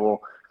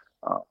reliable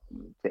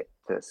to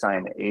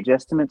assign age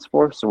estimates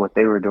for. So what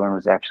they were doing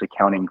was actually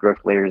counting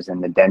growth layers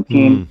in the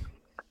dentine.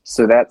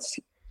 So that's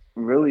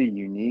really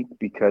unique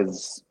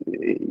because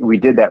we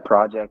did that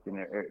project and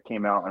it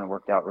came out and it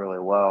worked out really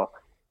well.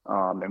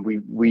 And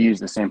we use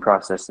the same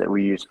process that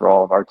we use for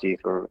all of our teeth,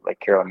 where,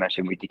 like Carolyn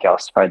mentioned, we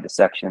decalcified the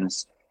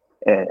sections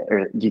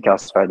or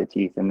decalcified the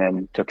teeth and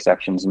then took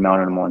sections and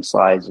mounted them on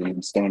slides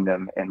and stained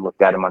them and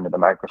looked at them under the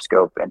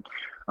microscope.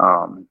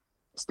 And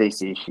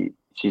Stacy,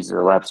 she's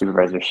the lab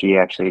supervisor. She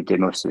actually did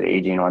most of the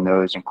aging on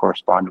those and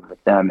corresponded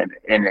with them.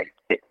 And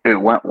it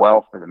went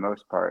well for the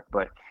most part.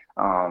 But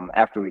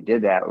after we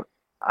did that,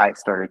 I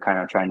started kind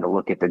of trying to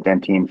look at the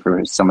dentine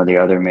for some of the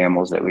other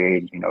mammals that we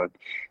age,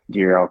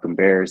 deer, elk, and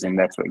bears. And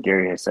that's what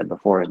Gary has said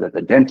before, is that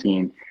the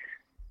dentine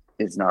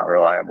is not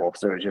reliable.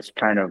 So it's just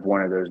kind of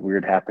one of those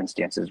weird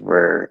happenstances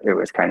where it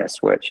was kind of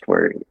switched,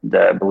 where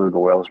the beluga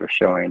whales were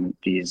showing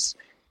these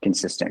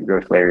consistent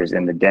growth layers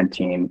in the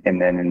dentine,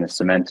 and then in the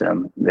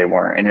cementum they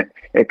weren't. And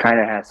it kind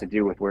of has to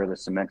do with where the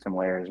cementum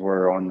layers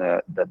were on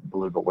the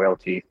beluga whale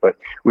teeth. But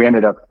we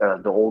ended up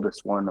the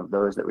oldest one of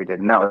those that we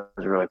did, and that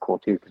was really cool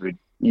too, because we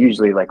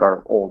usually, like,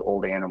 our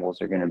old animals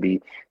are going to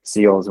be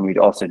seals, and we'd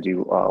also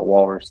do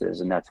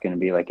walruses, and that's going to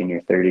be like in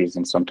your 30s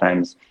and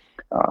sometimes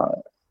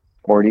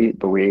 40.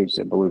 But we aged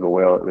a beluga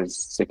whale, it was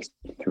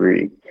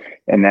 63,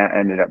 and that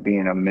ended up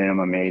being a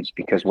minimum age,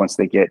 because once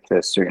they get to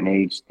a certain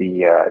age,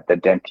 the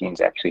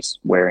dentine's actually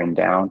wearing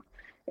down,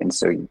 and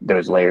so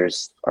those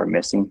layers are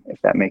missing,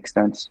 if that makes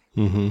sense.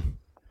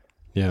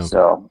 Yeah.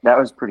 So that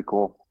was pretty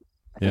cool.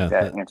 I think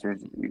that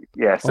answers.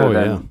 Yeah.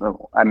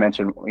 So I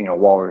mentioned,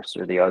 walrus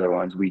are the other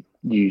ones. We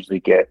usually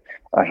get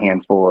a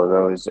handful of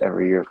those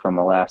every year from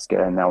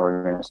Alaska, and now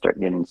we're going to start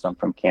getting some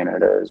from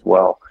Canada as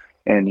well.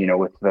 And,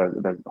 with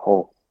the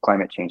whole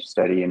climate change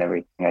study and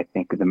everything, I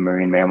think the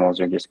marine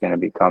mammals are just going to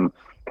become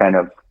kind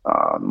of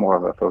more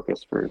of a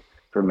focus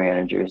for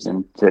managers,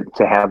 and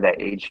to have that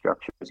age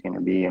structure is going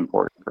to be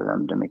important for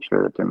them to make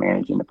sure that they're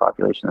managing the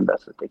population the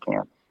best that they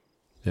can.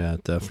 Yeah,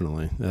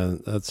 definitely.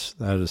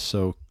 That is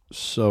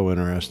so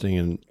interesting,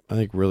 and I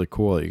think really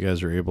cool that you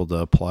guys are able to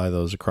apply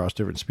those across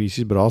different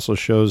species, but also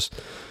shows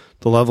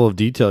the level of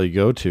detail you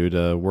go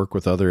to work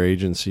with other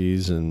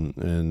agencies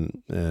and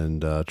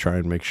try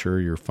and make sure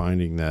you're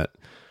finding that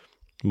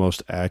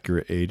most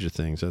accurate age of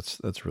things.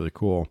 That's really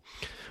cool.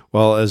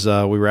 Well, as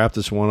we wrap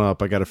this one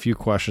up, I got a few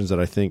questions that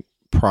I think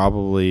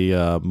probably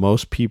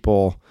most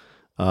people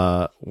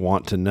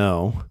want to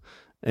know,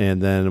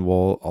 and then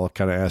I'll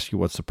kind of ask you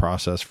what's the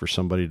process for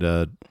somebody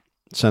to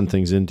send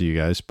things into you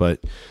guys.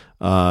 But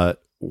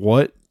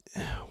what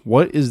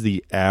is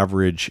the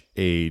average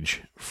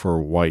age for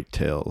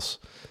whitetails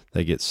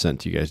that gets sent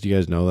to you guys? Do you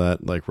guys know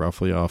that, like,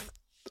 roughly off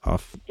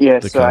Yeah,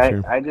 the so cuff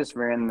here? I just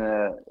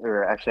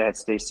I had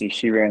Stacy,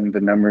 she ran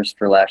the numbers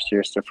for last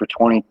year. So for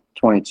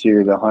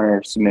 2022, the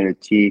hunter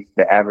submitted teeth,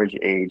 the average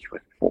age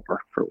was 4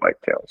 for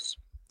whitetails.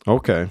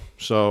 Okay.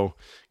 So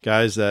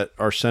guys that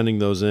are sending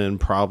those in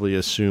probably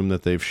assume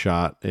that they've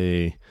shot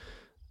a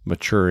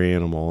mature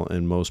animal,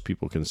 and most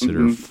people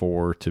consider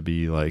 4 to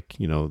be, like,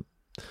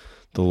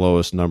 the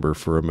lowest number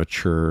for a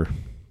mature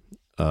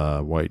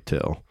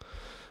whitetail.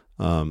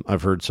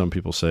 I've heard some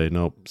people say,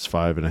 nope, it's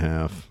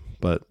 5.5,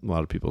 but a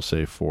lot of people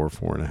say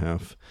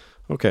 4.5.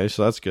 Okay,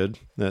 so that's good.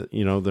 That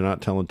they're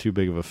not telling too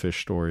big of a fish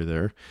story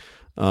there.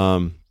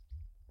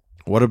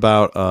 What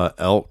about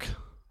elk?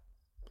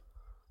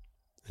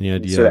 Any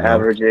idea? So the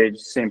average age,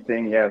 same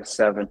thing. Yeah,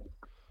 7.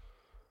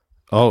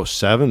 Oh,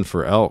 7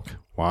 for elk.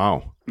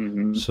 Wow.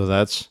 So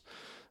that's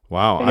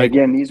wow. And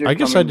again, these are. I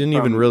guess I didn't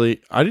even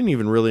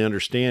really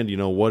understand.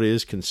 What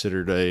is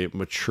considered a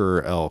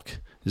mature elk?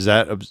 Is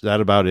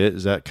that about it?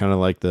 Is that kind of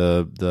like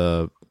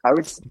the? I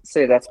would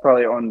say that's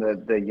probably on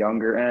the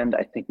younger end.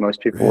 I think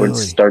most people Really? would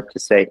start to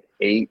say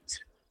 8.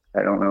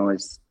 I don't know.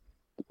 As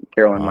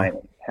Carolyn might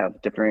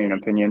have differing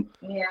opinion.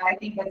 Yeah, I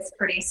think it's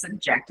pretty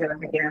subjective.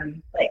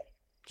 Again, like,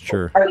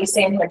 Sure. are you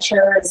saying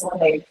mature is when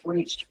they've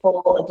reached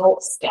full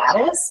adult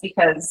status?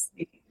 Because,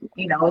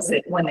 is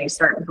it when they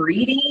start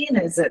breeding?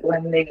 Is it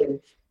when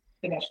they've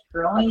finished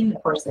growing?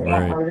 Of course, their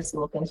antlers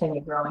will continue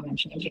growing and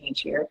changing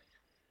each year.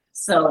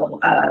 So,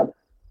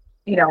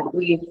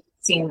 we've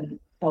seen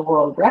a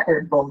world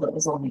record bull that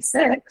was only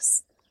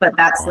 6, but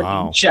that's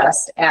looking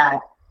just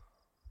at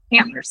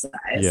antler size.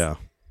 Yeah.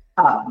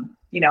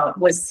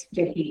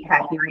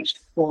 Had he reached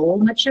full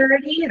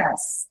maturity?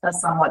 That's a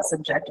somewhat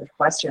subjective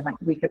question. Like,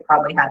 we could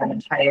probably have an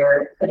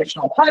entire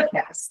additional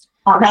podcast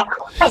on that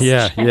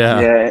question.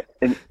 Yeah.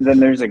 And then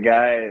there's a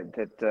guy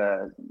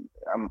that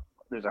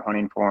there's a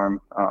hunting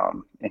forum,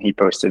 and he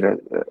posted a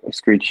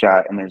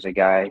screenshot. And there's a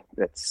guy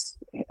I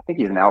think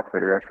he's an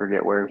outfitter. I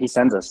forget where he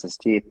sends us his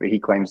teeth, but he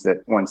claims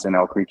that once an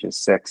elk reaches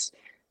 6,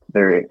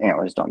 their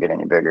antlers don't get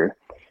any bigger.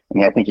 I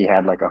mean, I think he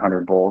had like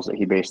 100 bulls that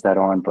he based that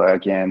on. But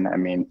again, I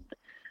mean,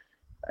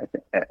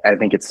 I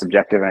think it's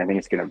subjective, and I think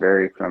it's going to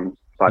vary from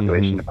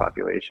population to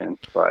population.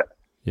 But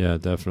yeah,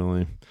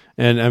 definitely.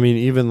 And I mean,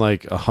 even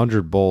like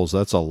 100 bulls,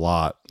 that's a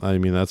lot. I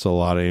mean, that's a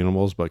lot of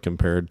animals, but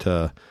compared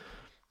to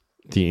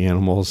the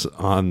animals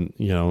on,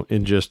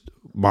 in just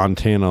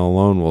Montana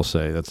alone, we'll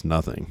say that's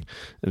nothing.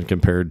 And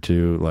compared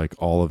to like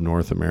all of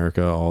North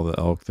America, all the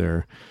elk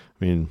there,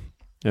 I mean,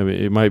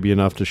 it might be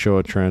enough to show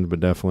a trend, but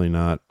definitely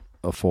not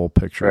a full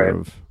picture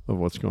of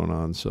what's going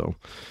on. So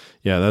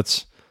yeah,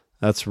 that's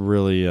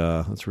really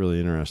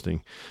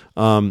interesting.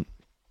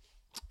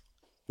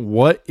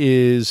 What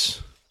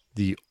is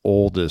the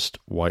oldest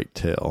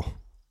whitetail?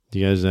 Do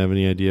you guys have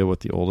any idea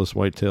what the oldest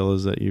whitetail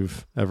is that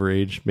you've ever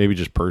aged? Maybe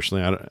just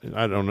personally.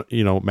 I don't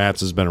know.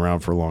 Matson's been around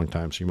for a long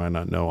time, so you might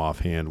not know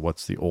offhand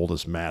what's the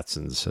oldest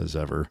Matson's has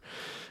ever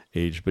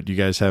aged. But do you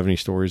guys have any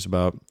stories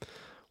about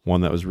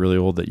one that was really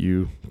old that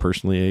you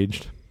personally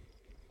aged?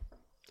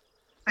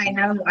 I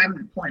know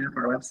I'm pulling up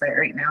our website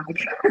right now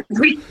because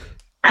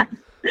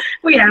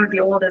we have the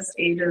oldest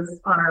ages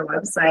on our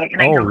website,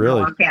 and I don't know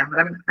offhand,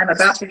 but I'm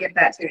about to get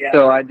that to you.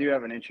 So I do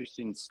have an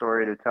interesting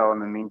story to tell. In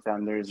the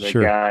meantime, there's a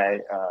guy,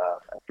 I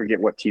forget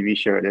what TV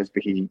show it is,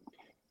 but he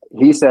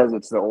says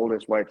it's the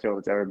oldest whitetail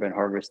that's ever been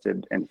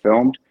harvested and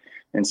filmed.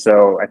 And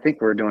so I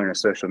think we're doing a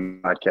social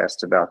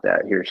podcast about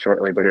that here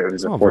shortly, but it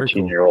was a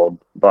 14-year-old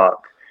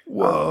buck.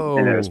 Whoa.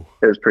 And it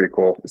was pretty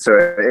cool. So,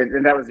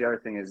 and that was the other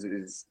thing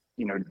is,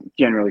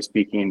 generally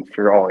speaking,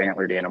 for all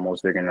antlered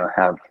animals, they're going to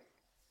have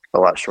a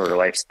lot shorter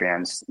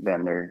lifespans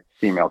than their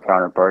female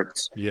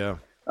counterparts. Yeah.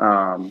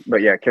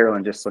 But yeah,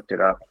 Carolyn just looked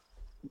it up.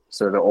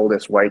 So the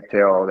oldest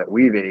whitetail that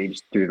we've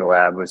aged through the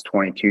lab was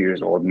 22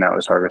 years old, and that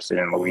was harvested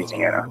in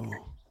Louisiana. Oh,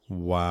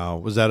 wow.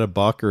 Was that a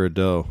buck or a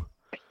doe?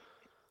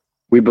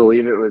 We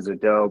believe it was a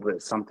doe,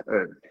 but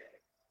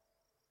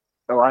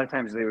a lot of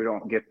times they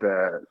don't get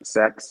the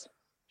sex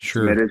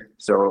submitted.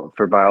 So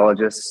for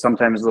biologists,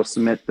 sometimes they'll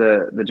submit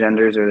the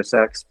genders or the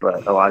sex,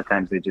 but a lot of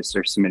times they just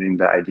are submitting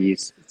the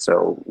IDs.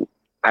 So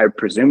I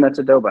presume that's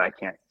a doe, but I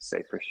can't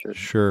say for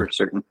sure. For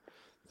certain.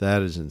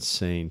 That is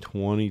insane.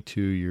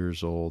 22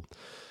 years old.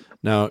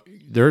 Now,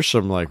 there's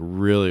some like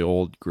really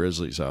old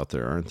grizzlies out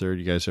there, aren't there?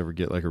 Do you guys ever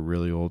get like a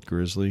really old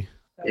grizzly?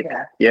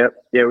 Yeah. Yep.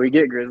 Yeah, we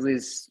get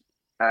grizzlies,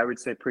 I would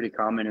say pretty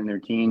common in their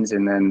teens,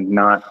 and then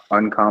not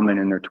uncommon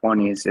in their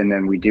 20s. And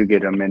then we do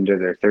get them into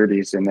their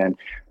 30s. And then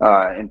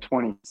in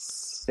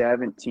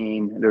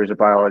 2017, there was a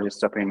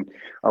biologist up in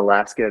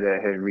Alaska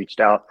that had reached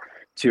out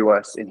to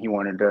us, and he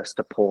wanted us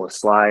to pull a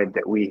slide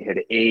that we had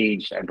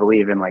aged, I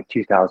believe, in like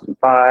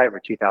 2005 or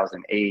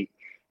 2008.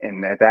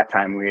 And at that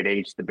time, we had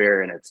aged the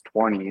bear in its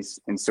 20s.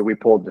 And so we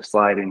pulled the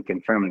slide and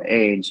confirmed the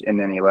age. And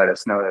then he let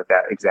us know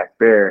that exact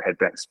bear had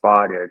been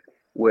spotted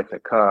with a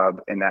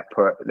cub, and that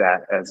put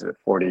that as a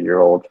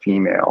 40-year-old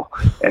female.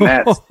 And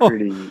that's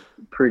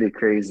pretty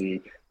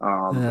crazy.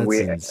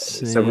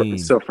 That's insane.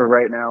 So for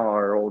right now,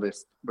 our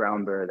oldest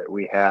brown bear that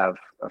we have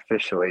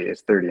officially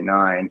is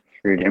 39,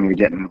 and we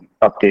didn't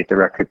update the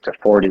record to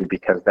 40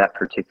 because that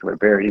particular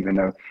bear, even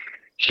though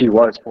she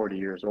was 40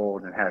 years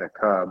old and had a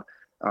cub,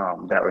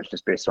 that was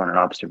just based on an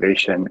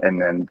observation.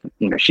 And then,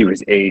 she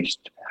was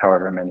aged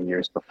however many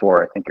years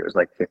before. I think it was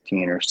like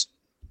 15 or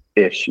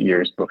ish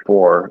years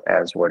before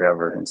as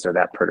whatever. And so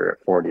that put her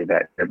at 40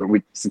 that year. But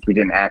since we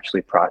didn't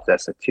actually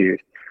process a tooth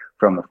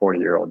from the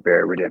 40-year-old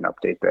bear, we didn't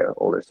update the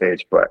oldest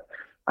age, but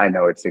I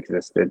know it's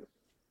existed.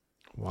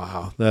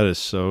 Wow. That is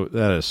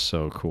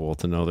so cool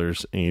to know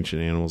there's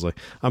ancient animals. Like,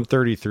 I'm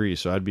 33,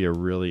 so I'd be a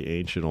really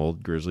ancient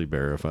old grizzly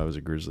bear if I was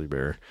a grizzly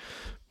bear.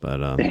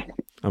 But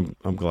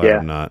I'm glad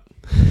I'm not.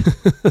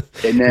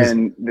 And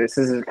then this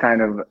is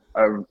kind of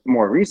a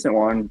more recent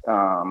one.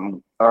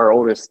 Our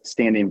oldest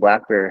standing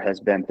black bear has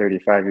been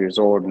 35 years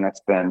old, and that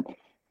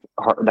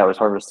was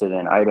harvested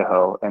in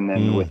Idaho. And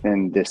then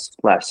within this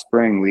last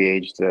spring, we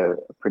aged a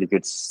pretty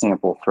good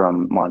sample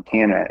from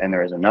Montana, and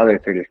there was another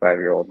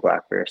 35-year-old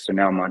black bear. So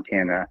now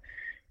Montana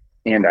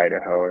and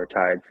Idaho are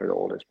tied for the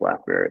oldest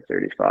black bear at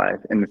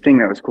 35. And the thing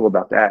that was cool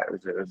about that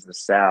was it was the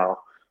sow.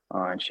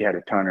 And she had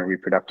a ton of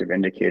reproductive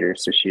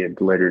indicators. So she had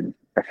littered,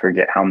 I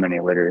forget how many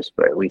litters,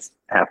 but at least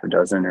half a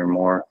dozen or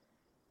more.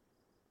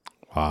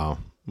 Wow.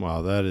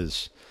 That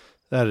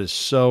is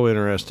so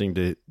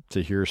interesting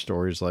to hear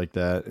stories like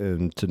that,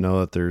 and to know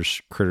that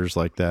there's critters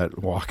like that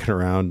walking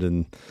around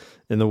in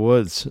the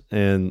woods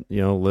and,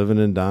 living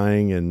and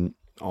dying and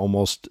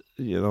almost,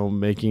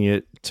 making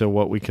it to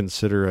what we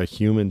consider a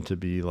human to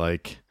be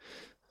like.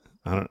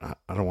 I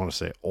don't want to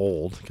say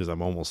old because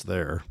I'm almost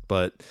there,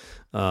 but,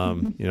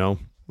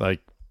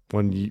 like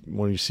when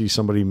you see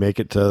somebody make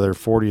it to their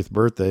 40th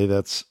birthday,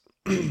 that's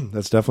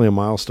definitely a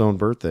milestone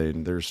birthday.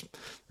 And there's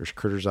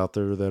critters out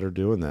there that are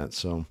doing that.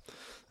 So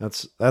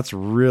that's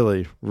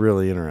really,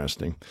 really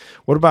interesting.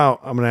 I'm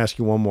going to ask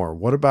you one more.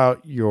 What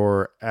about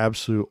your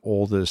absolute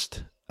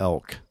oldest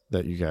elk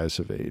that you guys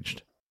have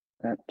aged?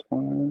 At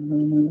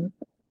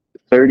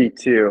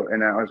 32,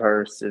 and that was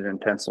harvested in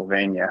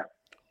Pennsylvania.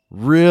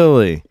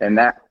 Really? And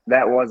that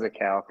That was a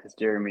cow, because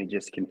Jeremy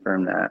just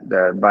confirmed that.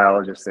 The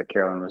biologist that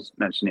Carolyn was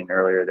mentioning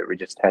earlier that we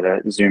just had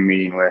a Zoom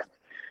meeting with.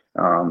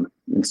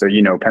 And so,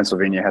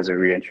 Pennsylvania has a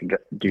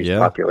reintroduced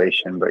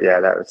population, but yeah,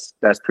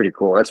 that's pretty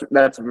cool.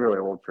 That's really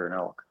old for an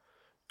elk.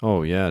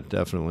 Oh yeah,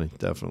 definitely.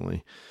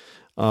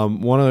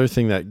 One other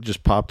thing that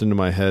just popped into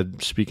my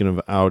head, speaking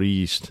of out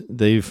east,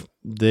 their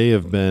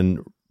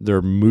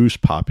moose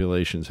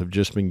populations have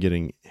just been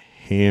getting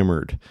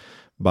hammered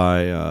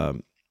by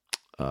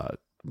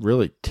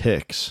really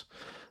ticks,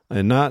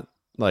 and not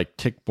like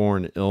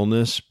tick-borne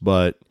illness,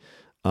 but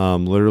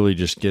literally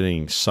just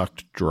getting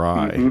sucked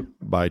dry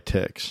by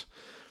ticks.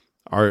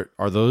 Are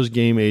those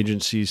game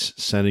agencies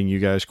sending you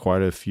guys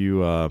quite a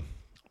few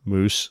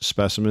moose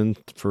specimens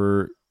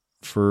for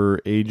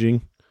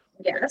aging?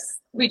 Yes,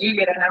 we do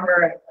get a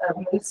number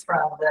of moose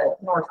from the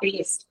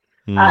Northeast.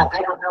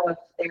 I don't know if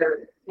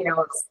they're,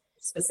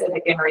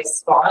 specific in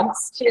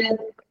response to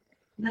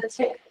the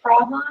tick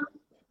problem,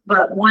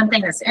 but one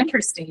thing that's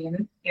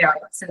interesting,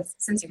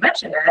 since you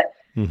mentioned it,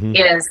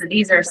 is that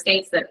these are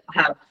states that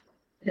have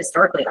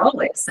historically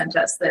always sent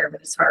us their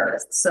moose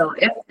harvests. So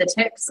if the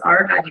ticks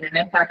are having an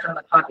impact on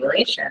the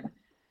population,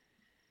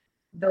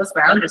 those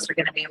biologists are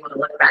going to be able to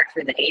look back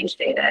through the age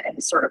data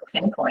and sort of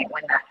pinpoint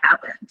when that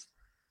happened.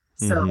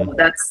 So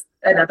that's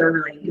another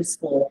really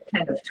useful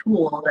kind of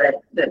tool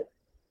that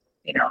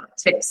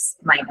ticks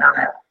might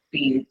not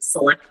be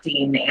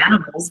selecting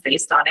animals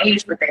based on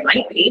age, but they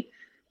might be.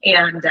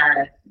 And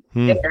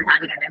if they're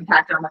having an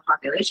impact on the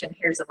population,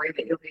 here's a way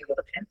that you'll be able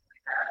to pinpoint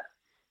that.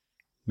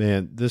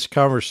 Man, this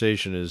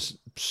conversation is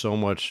so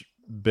much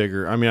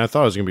bigger. I mean, I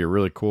thought it was going to be a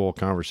really cool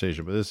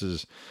conversation, but this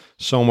is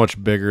so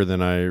much bigger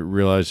than I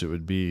realized it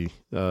would be.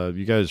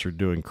 You guys are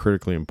doing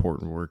critically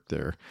important work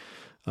there.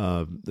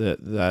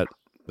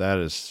 That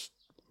is,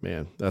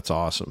 man, that's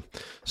awesome.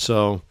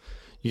 So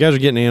you guys are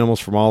getting animals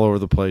from all over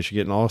the place. You're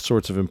getting all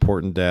sorts of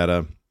important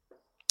data.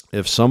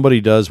 If somebody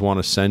does want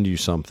to send you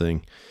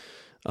something,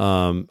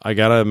 I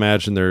got to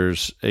imagine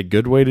there's a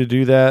good way to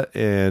do that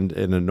and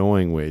an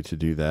annoying way to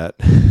do that.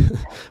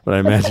 But I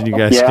imagine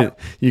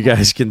you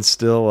guys can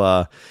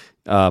still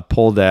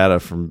pull data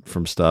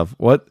from stuff.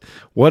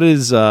 What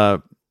is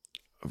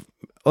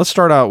let's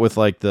start out with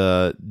like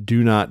the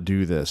do not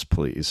do this,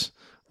 please.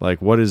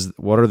 Like what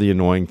are the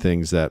annoying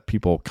things that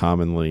people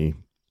commonly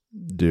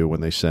do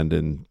when they send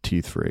in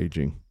teeth for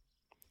aging?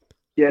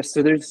 Yeah,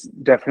 so there's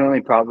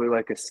definitely probably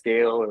like a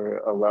scale or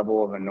a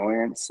level of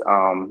annoyance.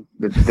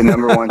 The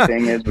number one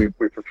thing is we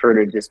prefer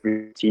to just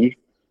do teeth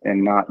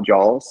and not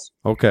jaws.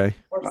 Okay.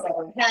 Or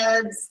severed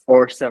heads.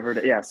 Or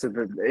severed, yeah. So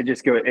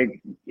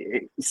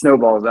it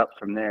snowballs up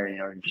from there.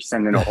 You're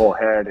sending a whole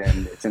head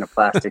and it's in a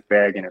plastic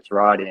bag and it's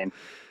rotting.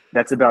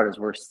 That's about as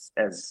worse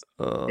as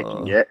it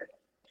can get.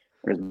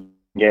 And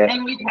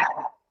we've had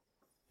that.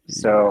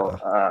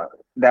 So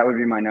that would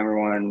be my number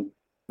one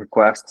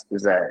request,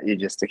 is that you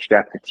just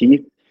extract the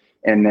teeth.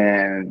 And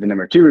then the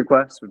number two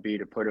request would be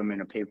to put them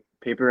in a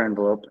paper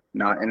envelope,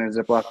 not in a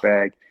Ziploc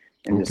bag,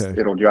 and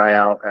it'll dry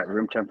out at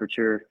room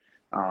temperature.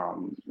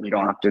 You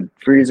don't have to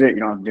freeze it. You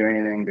don't have to do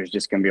anything. There's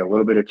just going to be a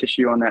little bit of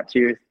tissue on that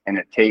tooth, and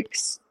it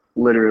takes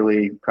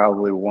literally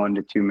probably 1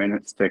 to 2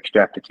 minutes to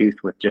extract a tooth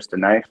with just a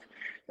knife,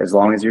 as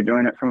long as you're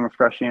doing it from a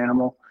fresh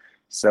animal.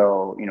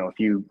 So, if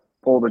you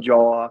pull the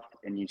jaw off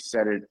and you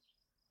set it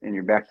in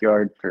your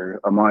backyard for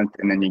a month,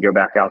 and then you go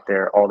back out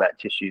there, all that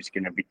tissue is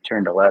going to be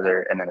turned to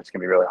leather, and then it's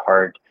going to be really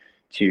hard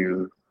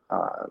to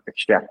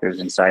extract those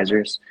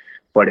incisors.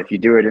 But if you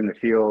do it in the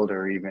field,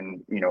 or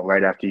even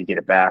right after you get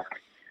it back,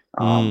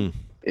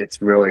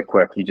 it's really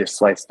quick. You just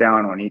slice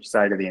down on each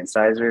side of the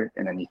incisor,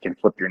 and then you can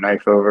flip your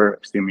knife over,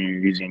 assuming you're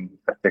using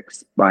a thick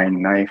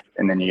spine knife,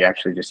 and then you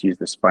actually just use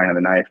the spine of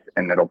the knife,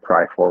 and it'll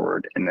pry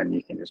forward, and then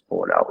you can just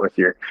pull it out with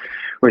your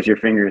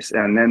fingers.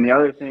 And then the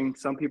other thing,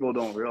 some people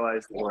don't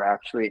realize, we're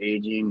actually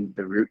aging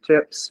the root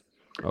tips.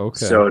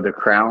 Okay. So the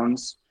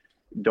crowns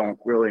don't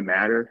really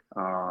matter.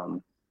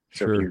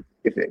 So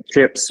if it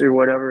chips or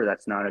whatever,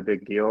 that's not a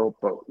big deal.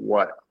 But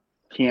what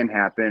can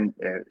happen,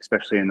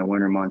 especially in the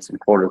winter months and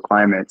colder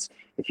climates,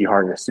 if you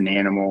harvest an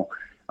animal,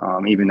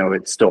 even though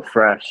it's still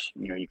fresh,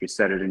 you could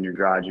set it in your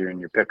garage or in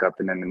your pickup,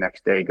 and then the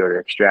next day go to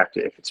extract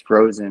it. If it's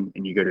frozen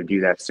and you go to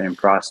do that same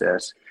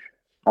process,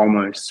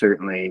 almost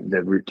certainly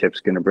the root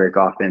tip's going to break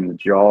off in the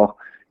jaw,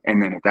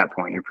 and then at that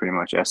point you're pretty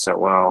much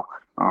SOL.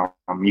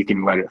 You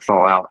can let it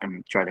thaw out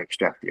and try to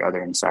extract the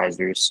other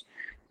incisors,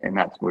 and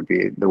that would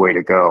be the way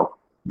to go.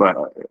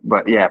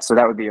 But yeah, so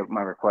that would be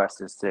my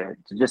request, is to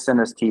just send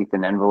us teeth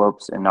in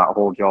envelopes and not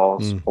whole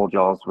jaws. Whole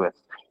jaws with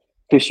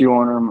tissue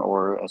on them,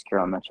 or as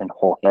Carol mentioned,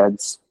 whole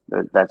heads.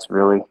 That's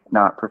really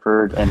not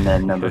preferred. And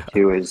then number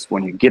two is,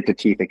 when you get the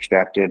teeth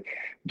extracted,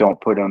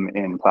 don't put them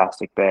in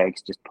plastic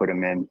bags. Just put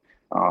them in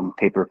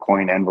paper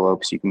coin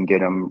envelopes. You can get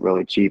them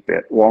really cheap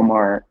at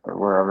Walmart or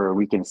wherever.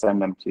 We can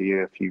send them to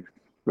you if you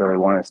really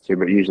want us to,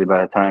 but usually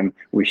by the time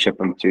we ship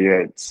them to you,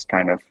 it's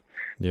kind of,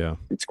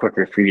 it's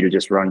quicker for you to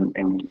just run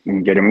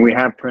and get them. We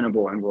have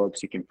printable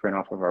envelopes you can print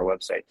off of our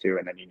website too,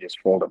 and then you just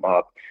fold them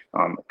up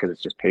because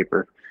it's just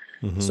paper.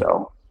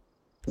 So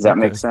Does that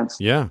make sense?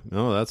 Yeah.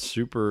 No, that's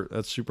super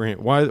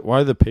handy.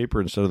 Why the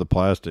paper instead of the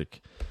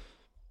plastic?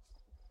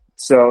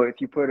 So if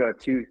you put a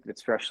tooth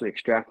that's freshly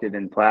extracted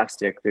in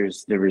plastic,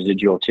 there's the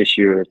residual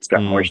tissue that's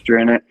got moisture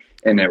in it,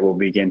 and it will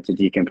begin to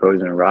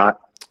decompose and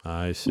rot.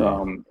 I see.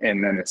 And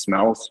then it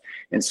smells.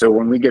 And so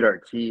when we get our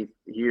teeth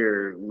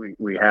here,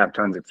 we have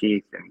tons of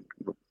teeth, and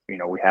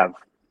we have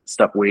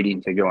stuff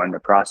waiting to go into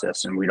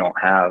process, and we don't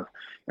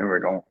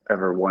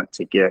ever want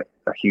to get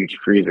a huge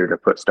freezer to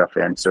put stuff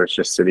in. So it's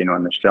just sitting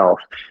on the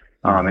shelf.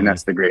 And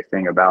that's the great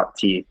thing about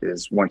teeth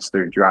is once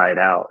they're dried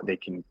out, they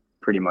can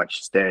pretty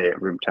much stay at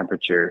room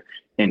temperature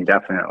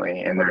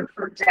indefinitely, and they're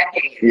for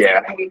decades.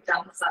 Yeah. And we've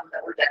done some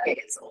that were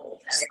decades old,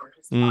 and they were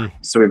just fine.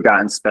 So we've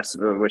gotten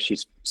what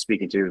she's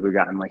speaking to is we've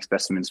gotten like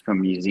specimens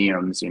from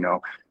museums.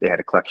 They had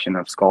a collection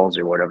of skulls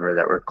or whatever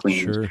that were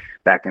cleaned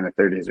back in the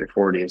 30s or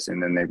 40s,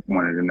 and then they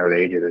wanted to know the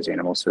age of those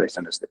animals, so they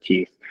sent us the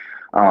teeth.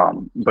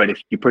 But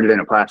if you put it in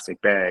a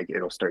plastic bag,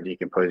 it'll start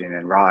decomposing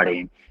and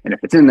rotting. And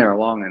if it's in there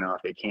long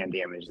enough, it can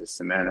damage the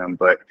cementum,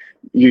 but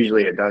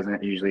usually it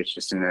doesn't. Usually it's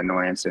just an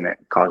annoyance and it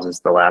causes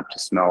the lab to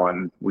smell,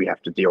 and we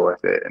have to deal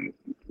with it. And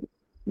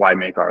why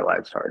make our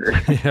lives harder?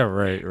 Yeah,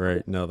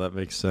 right. No, that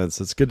makes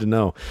sense. It's good to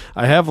know.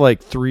 I have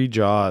like 3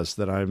 jaws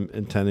that I've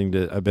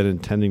been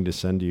intending to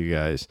send to you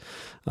guys,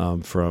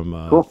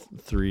 from Cool.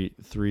 three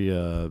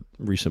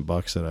recent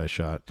bucks that I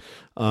shot.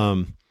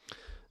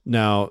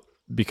 Now,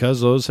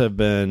 because those have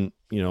been,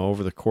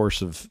 over the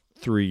course of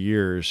 3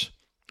 years,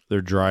 they're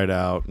dried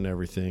out and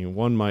everything.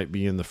 One might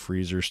be in the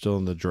freezer, still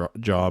in the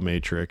jaw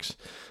matrix.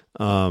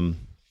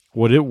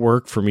 Would it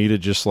work for me to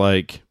just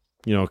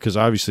because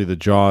obviously the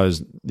jaw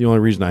is the only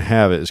reason I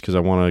have it is because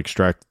I want to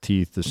extract the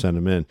teeth to send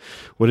them in.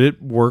 Would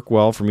it work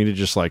well for me to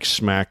just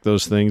smack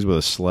those things with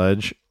a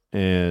sledge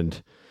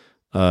and,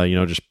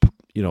 just,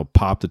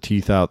 pop the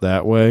teeth out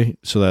that way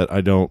so that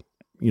I don't,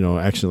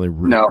 accidentally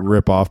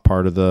rip off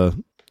part of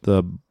the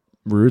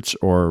roots,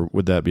 or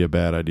would that be a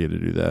bad idea to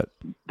do that?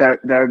 That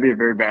would be a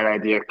very bad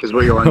idea, because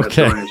what you'll end up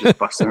doing is just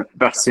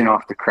busting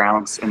off the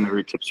crowns, and the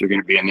root tips are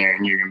going to be in there,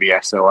 and you're going to be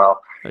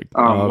SOL.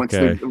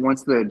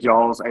 Once the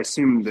jaws, I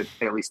assume that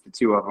at least the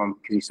 2 of them,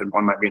 because you said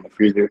one might be in the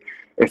freezer,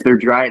 if they're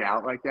dried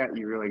out like that,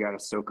 you really got to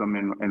soak them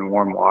in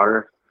warm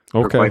water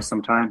for quite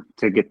some time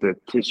to get the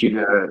tissue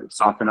to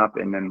soften up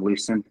and then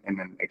loosen and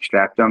then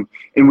extract them.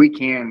 And we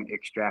can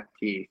extract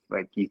teeth,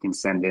 like you can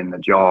send in the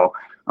jaw.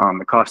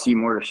 It costs you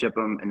more to ship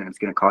them, and then it's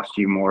going to cost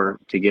you more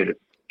to get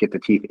the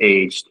teeth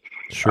aged.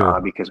 Sure.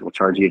 Because we'll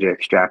charge you to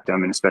extract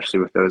them, and especially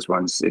with those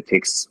ones, it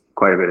takes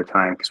quite a bit of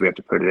time because we have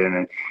to put it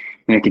in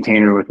a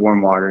container with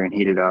warm water and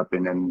heat it up,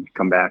 and then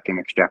come back and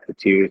extract the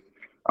tooth.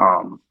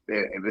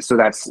 So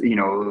that's,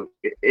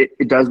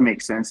 it does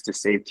make sense to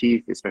save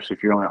teeth, especially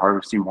if you're only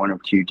harvesting 1 or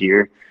 2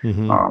 deer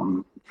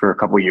for a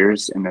couple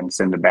years and then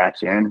send a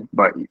batch in.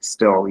 But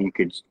still, you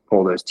could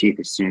pull those teeth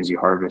as soon as you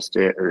harvest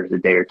it, or the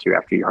day or 2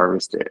 after you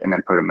harvest it, and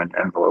then put them in an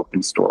envelope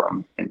and store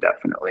them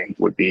indefinitely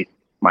would be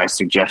my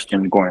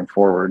suggestion going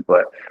forward.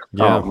 But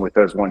with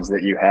those ones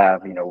that you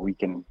have, we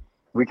can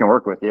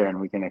work with you, and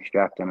we can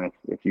extract them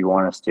if you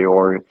want us to,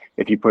 or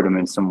if you put them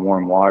in some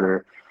warm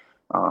water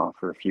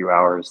for a few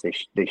hours,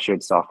 they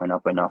should soften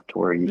up enough to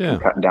where you can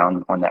cut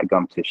down on that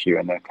gum tissue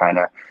and then kind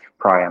of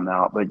pry them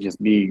out. But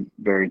just be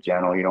very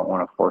gentle. You don't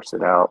want to force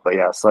it out. But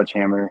yeah,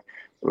 sledgehammer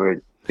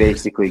would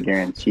basically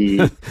guarantee.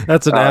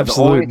 That's an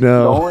absolute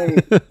no.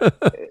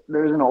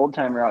 There's an old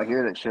timer out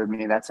here that showed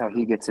me that's how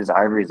he gets his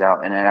ivories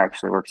out, and it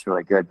actually works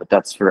really good. But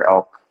that's for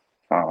elk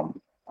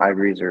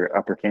ivories or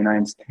upper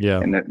canines. Yeah,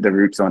 and the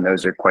roots on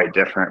those are quite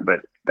different.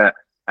 But that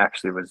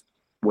actually was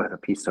with a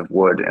piece of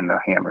wood and the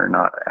hammer,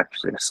 not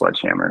actually a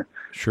sledgehammer.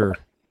 Sure.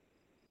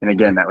 And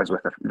again, that was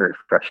with a very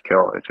fresh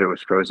kill. If it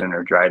was frozen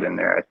or dried in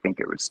there, I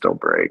think it would still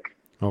break.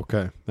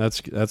 Okay,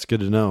 that's good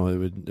to know. It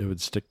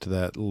would stick to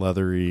that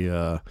leathery,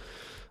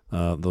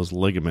 those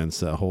ligaments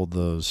that hold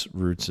those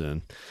roots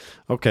in.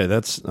 Okay,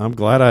 I'm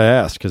glad I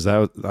asked, because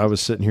I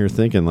was sitting here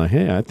thinking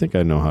hey, I think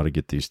I know how to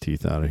get these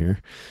teeth out of here.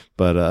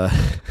 But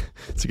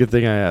it's a good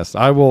thing I asked.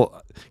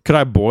 Could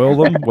I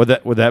boil them? Would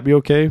that be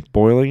okay?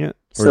 Boiling it?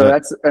 So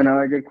that's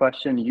another good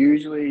question.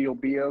 Usually you'll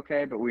be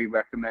okay, but we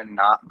recommend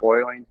not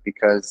boiling,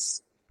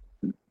 because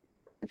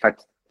in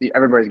fact,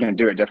 everybody's going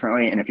to do it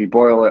differently. And if you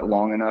boil it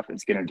long enough,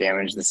 it's going to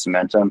damage the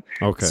cementum.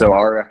 Okay. So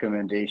our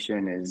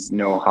recommendation is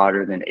no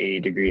hotter than 80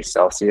 degrees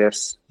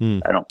Celsius. I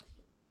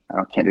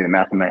can't do the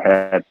math in my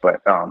head,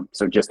 but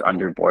so just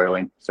under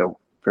boiling. So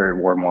very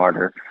warm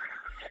water.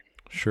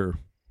 Sure.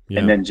 Yeah.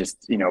 And then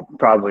just,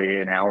 probably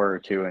an hour or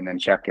 2, and then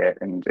check it.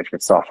 And if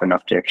it's soft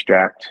enough to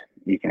extract,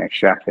 you can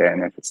extract it.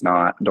 And if it's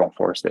not, don't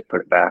force it, put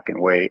it back and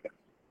wait.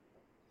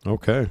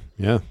 Okay.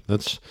 Yeah.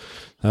 That's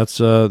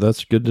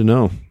good to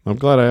know. I'm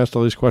glad I asked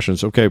all these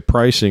questions. Okay.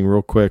 Pricing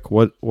real quick.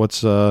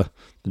 What's the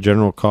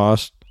general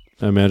cost?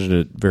 I imagine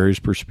it varies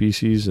per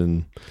species,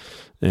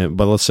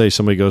 but let's say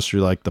somebody goes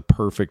through the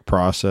perfect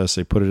process.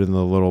 They put it in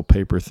the little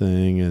paper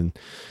thing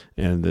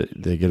and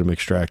they get them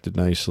extracted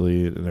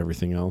nicely and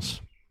everything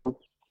else.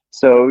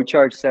 So we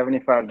charge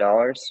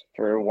 $75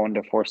 for 1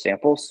 to 4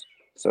 samples.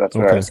 So that's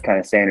what I was kind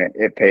of saying.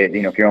 It pays,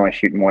 if you're only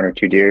shooting 1 or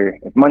 2 deer,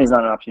 if money's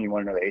not an option, you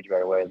want to know the age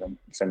right away, then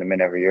send them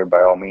in every year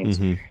by all means.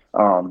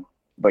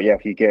 But yeah,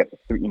 if you get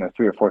 3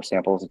 or 4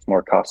 samples, it's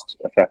more cost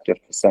effective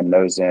to send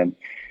those in.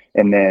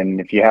 And then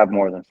if you have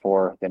more than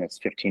 4, then it's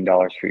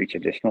 $15 for each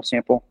additional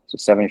sample. So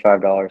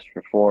 $75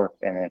 for 4,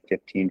 and then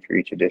 $15 for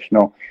each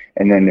additional.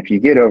 And then if you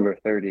get over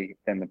 30,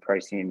 then the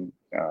pricing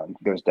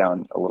goes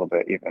down a little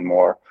bit even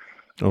more.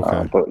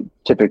 But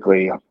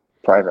typically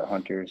private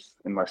hunters,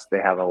 unless they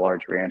have a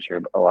large ranch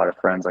or a lot of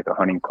friends, like a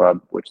hunting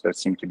club, which those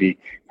seem to be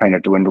kind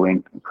of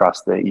dwindling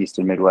across the East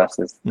and Midwest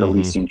as the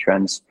leasing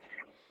trends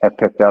have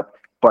picked up.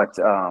 But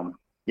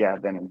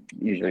then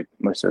usually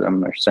most of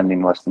them are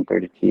sending less than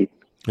 30 teeth.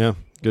 Yeah,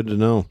 good to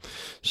know.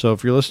 So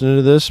if you're listening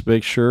to this,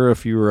 make sure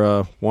if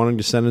you're wanting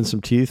to send in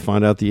some teeth,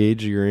 find out the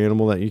age of your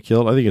animal that you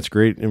killed. I think it's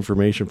great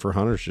information for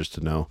hunters just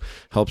to know.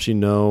 Helps you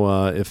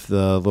know if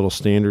the little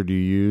standard you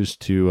use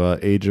to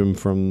age them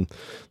from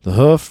the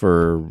hoof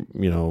or,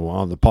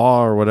 on the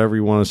paw or whatever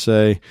you want to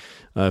say,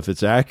 if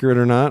it's accurate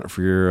or not, if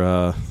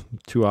you're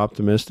too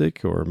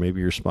optimistic or maybe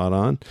you're spot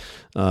on.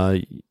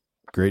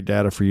 Great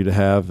data for you to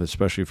have,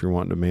 especially if you're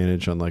wanting to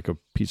manage on like a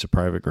piece of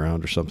private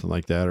ground or something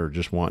like that, or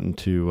just wanting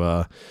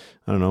to,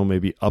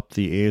 maybe up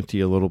the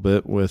ante a little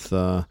bit with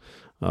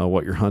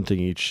what you're hunting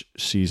each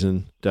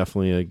season.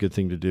 Definitely a good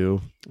thing to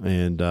do.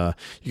 And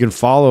you can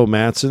follow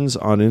Matson's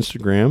on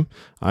Instagram.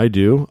 I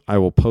do. I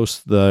will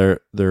post their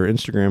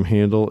Instagram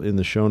handle in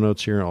the show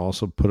notes here. I'll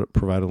also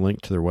provide a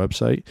link to their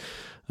website.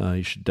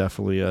 You should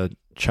definitely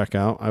check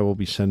out. I will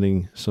be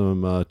sending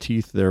some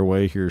teeth their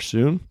way here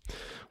soon,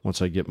 once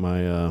I get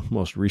my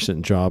most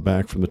recent job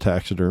back from the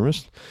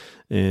taxidermist.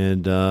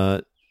 And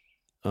I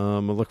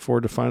look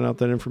forward to finding out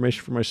that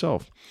information for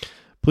myself.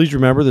 Please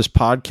remember this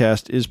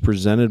podcast is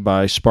presented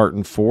by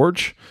Spartan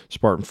Forge.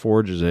 Spartan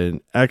Forge is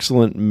an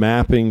excellent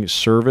mapping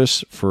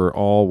service for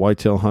all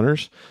whitetail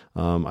hunters.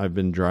 I've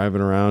been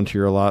driving around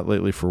here a lot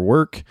lately for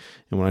work,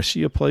 and when I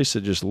see a place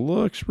that just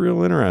looks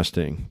real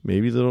interesting,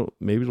 maybe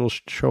it'll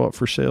show up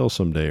for sale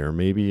someday, or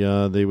maybe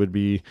they would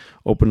be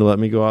open to let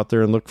me go out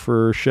there and look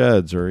for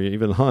sheds or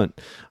even hunt.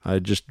 I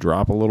just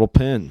drop a little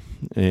pin,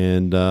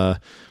 and then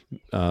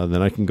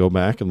I can go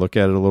back and look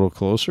at it a little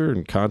closer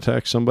and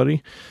contact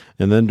somebody.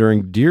 And then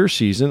during deer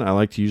season, I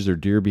like to use their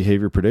deer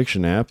behavior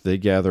prediction app. They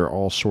gather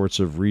all sorts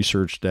of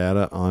research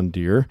data on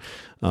deer.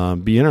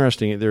 Be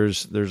interesting.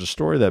 There's a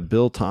story that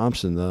Bill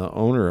Thompson, the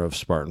owner of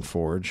Spartan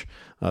Forge,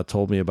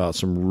 told me about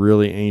some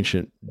really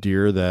ancient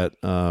deer that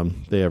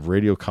they have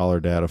radio collar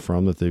data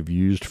from that they've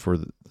used for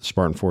the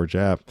Spartan Forge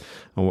app.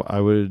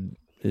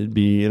 It'd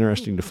be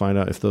interesting to find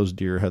out if those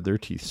deer had their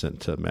teeth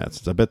sent to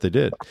Matson's. I bet they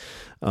did.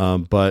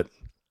 But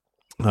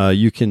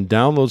you can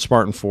download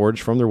Spartan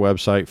Forge from their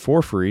website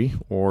for free,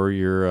 or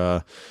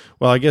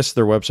I guess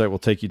their website will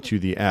take you to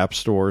the App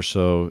Store.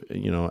 So,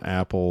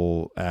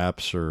 Apple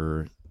apps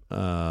or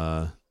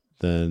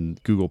then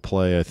Google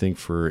Play, I think,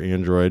 for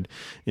Android.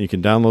 And you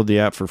can download the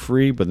app for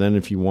free, but then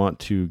if you want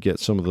to get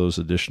some of those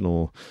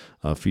additional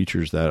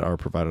features that are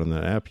provided on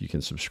that app, you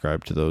can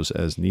subscribe to those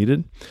as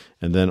needed.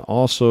 And then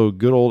also,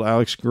 good old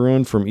Alex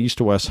Gruen from East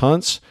to West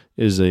Hunts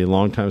is a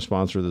longtime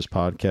sponsor of this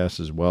podcast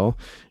as well.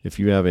 If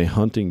you have a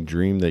hunting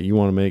dream that you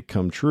want to make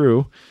come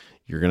true,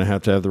 you're going to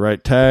have the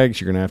right tags.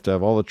 You're going to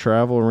have all the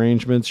travel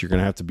arrangements. You're going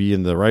to have to be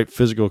in the right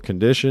physical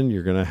condition.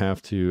 You're going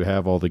to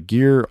have all the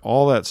gear,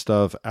 all that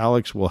stuff.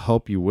 Alex will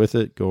help you with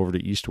it. Go over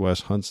to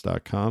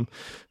eastwesthunts.com.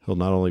 He'll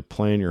not only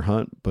plan your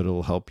hunt, but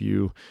it'll help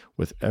you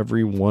with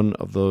every one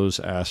of those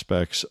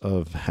aspects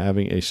of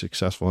having a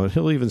successful hunt.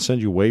 He'll even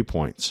send you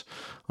waypoints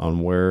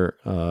on where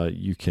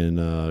you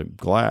can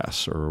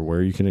glass, or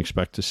where you can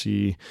expect to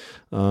see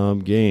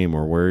game,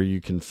 or where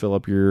you can fill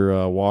up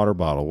your water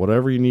bottle,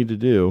 whatever you need to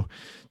do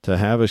to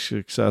have a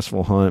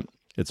successful hunt.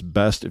 It's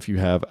best if you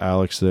have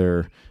Alex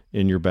there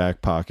in your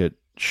back pocket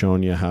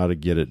showing you how to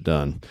get it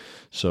done.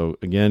 So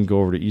again,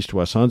 go over to East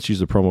West Hunts, use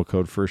the promo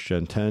code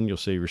FirstGen10. You'll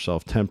save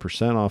yourself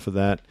 10% off of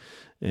that.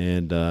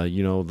 And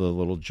the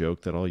little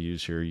joke that I'll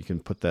use here, you can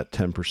put that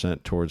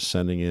 10% towards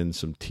sending in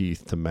some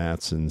teeth to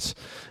Matson's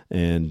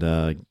and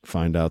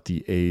find out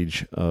the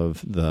age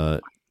of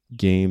the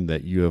game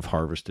that you have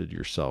harvested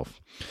yourself.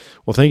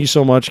 Well, thank you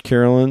so much,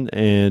 Carolyn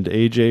and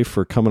AJ,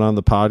 for coming on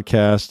the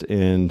podcast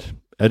and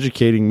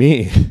educating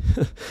me.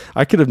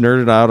 I could have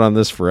nerded out on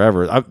this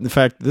forever. In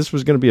fact, this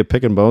was going to be a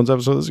Pick and Bones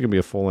episode. This is going to be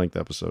a full-length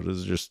episode. This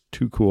is just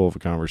too cool of a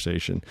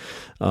conversation.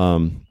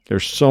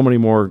 There's so many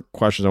more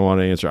questions I want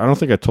to answer. I don't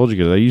think I told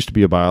you guys, I used to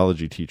be a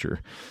biology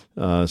teacher.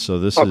 So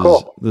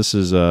this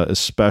is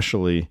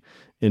especially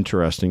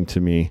interesting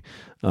to me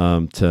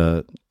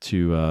to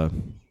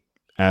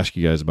ask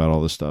you guys about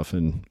all this stuff.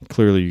 And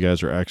clearly you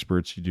guys are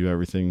experts. You do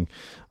everything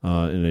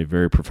in a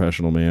very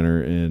professional manner,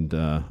 and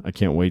I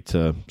can't wait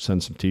to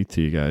send some teeth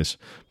to you guys.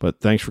 But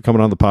thanks for coming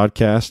on the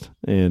podcast,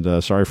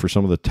 and sorry for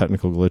some of the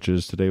technical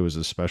glitches. Today was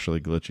especially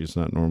glitchy. It's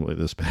not normally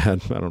this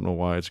bad. I don't know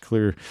why. It's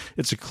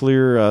a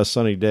clear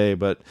sunny day,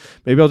 but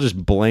maybe I'll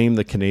just blame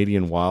the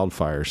Canadian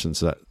wildfire, since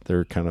that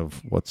they're kind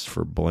of what's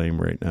for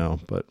blame right now.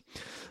 But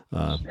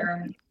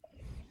sure.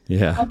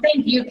 Yeah. Well,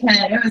 thank you,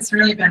 Ken. It was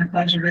really been a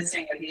pleasure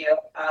visiting with you.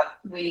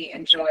 We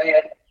enjoy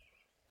it,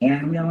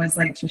 and we always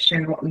like to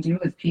share what we do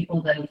with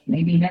people that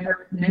maybe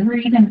never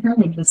even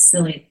heard of this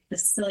silly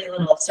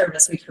little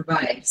service we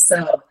provide.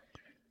 So,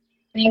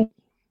 thank.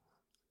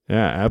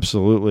 Yeah,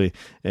 absolutely.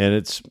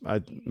 And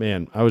I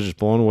was just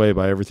blown away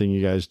by everything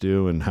you guys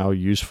do and how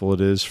useful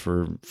it is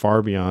for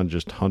far beyond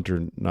just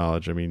hunter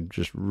knowledge. I mean,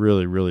 just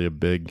really, really a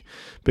big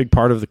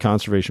part of the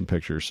conservation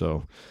picture.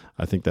 So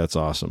I think that's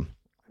awesome.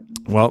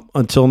 Well,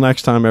 until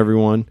next time,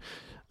 everyone,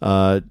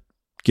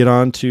 get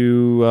on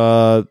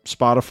to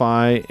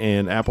Spotify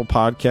and Apple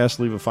Podcasts.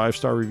 Leave a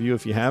 5-star review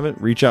if you haven't.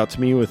 Reach out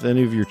to me with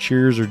any of your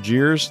cheers or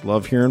jeers.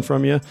 Love hearing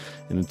from you.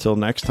 And until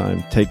next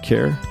time, take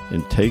care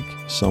and take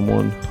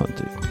someone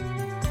hunting.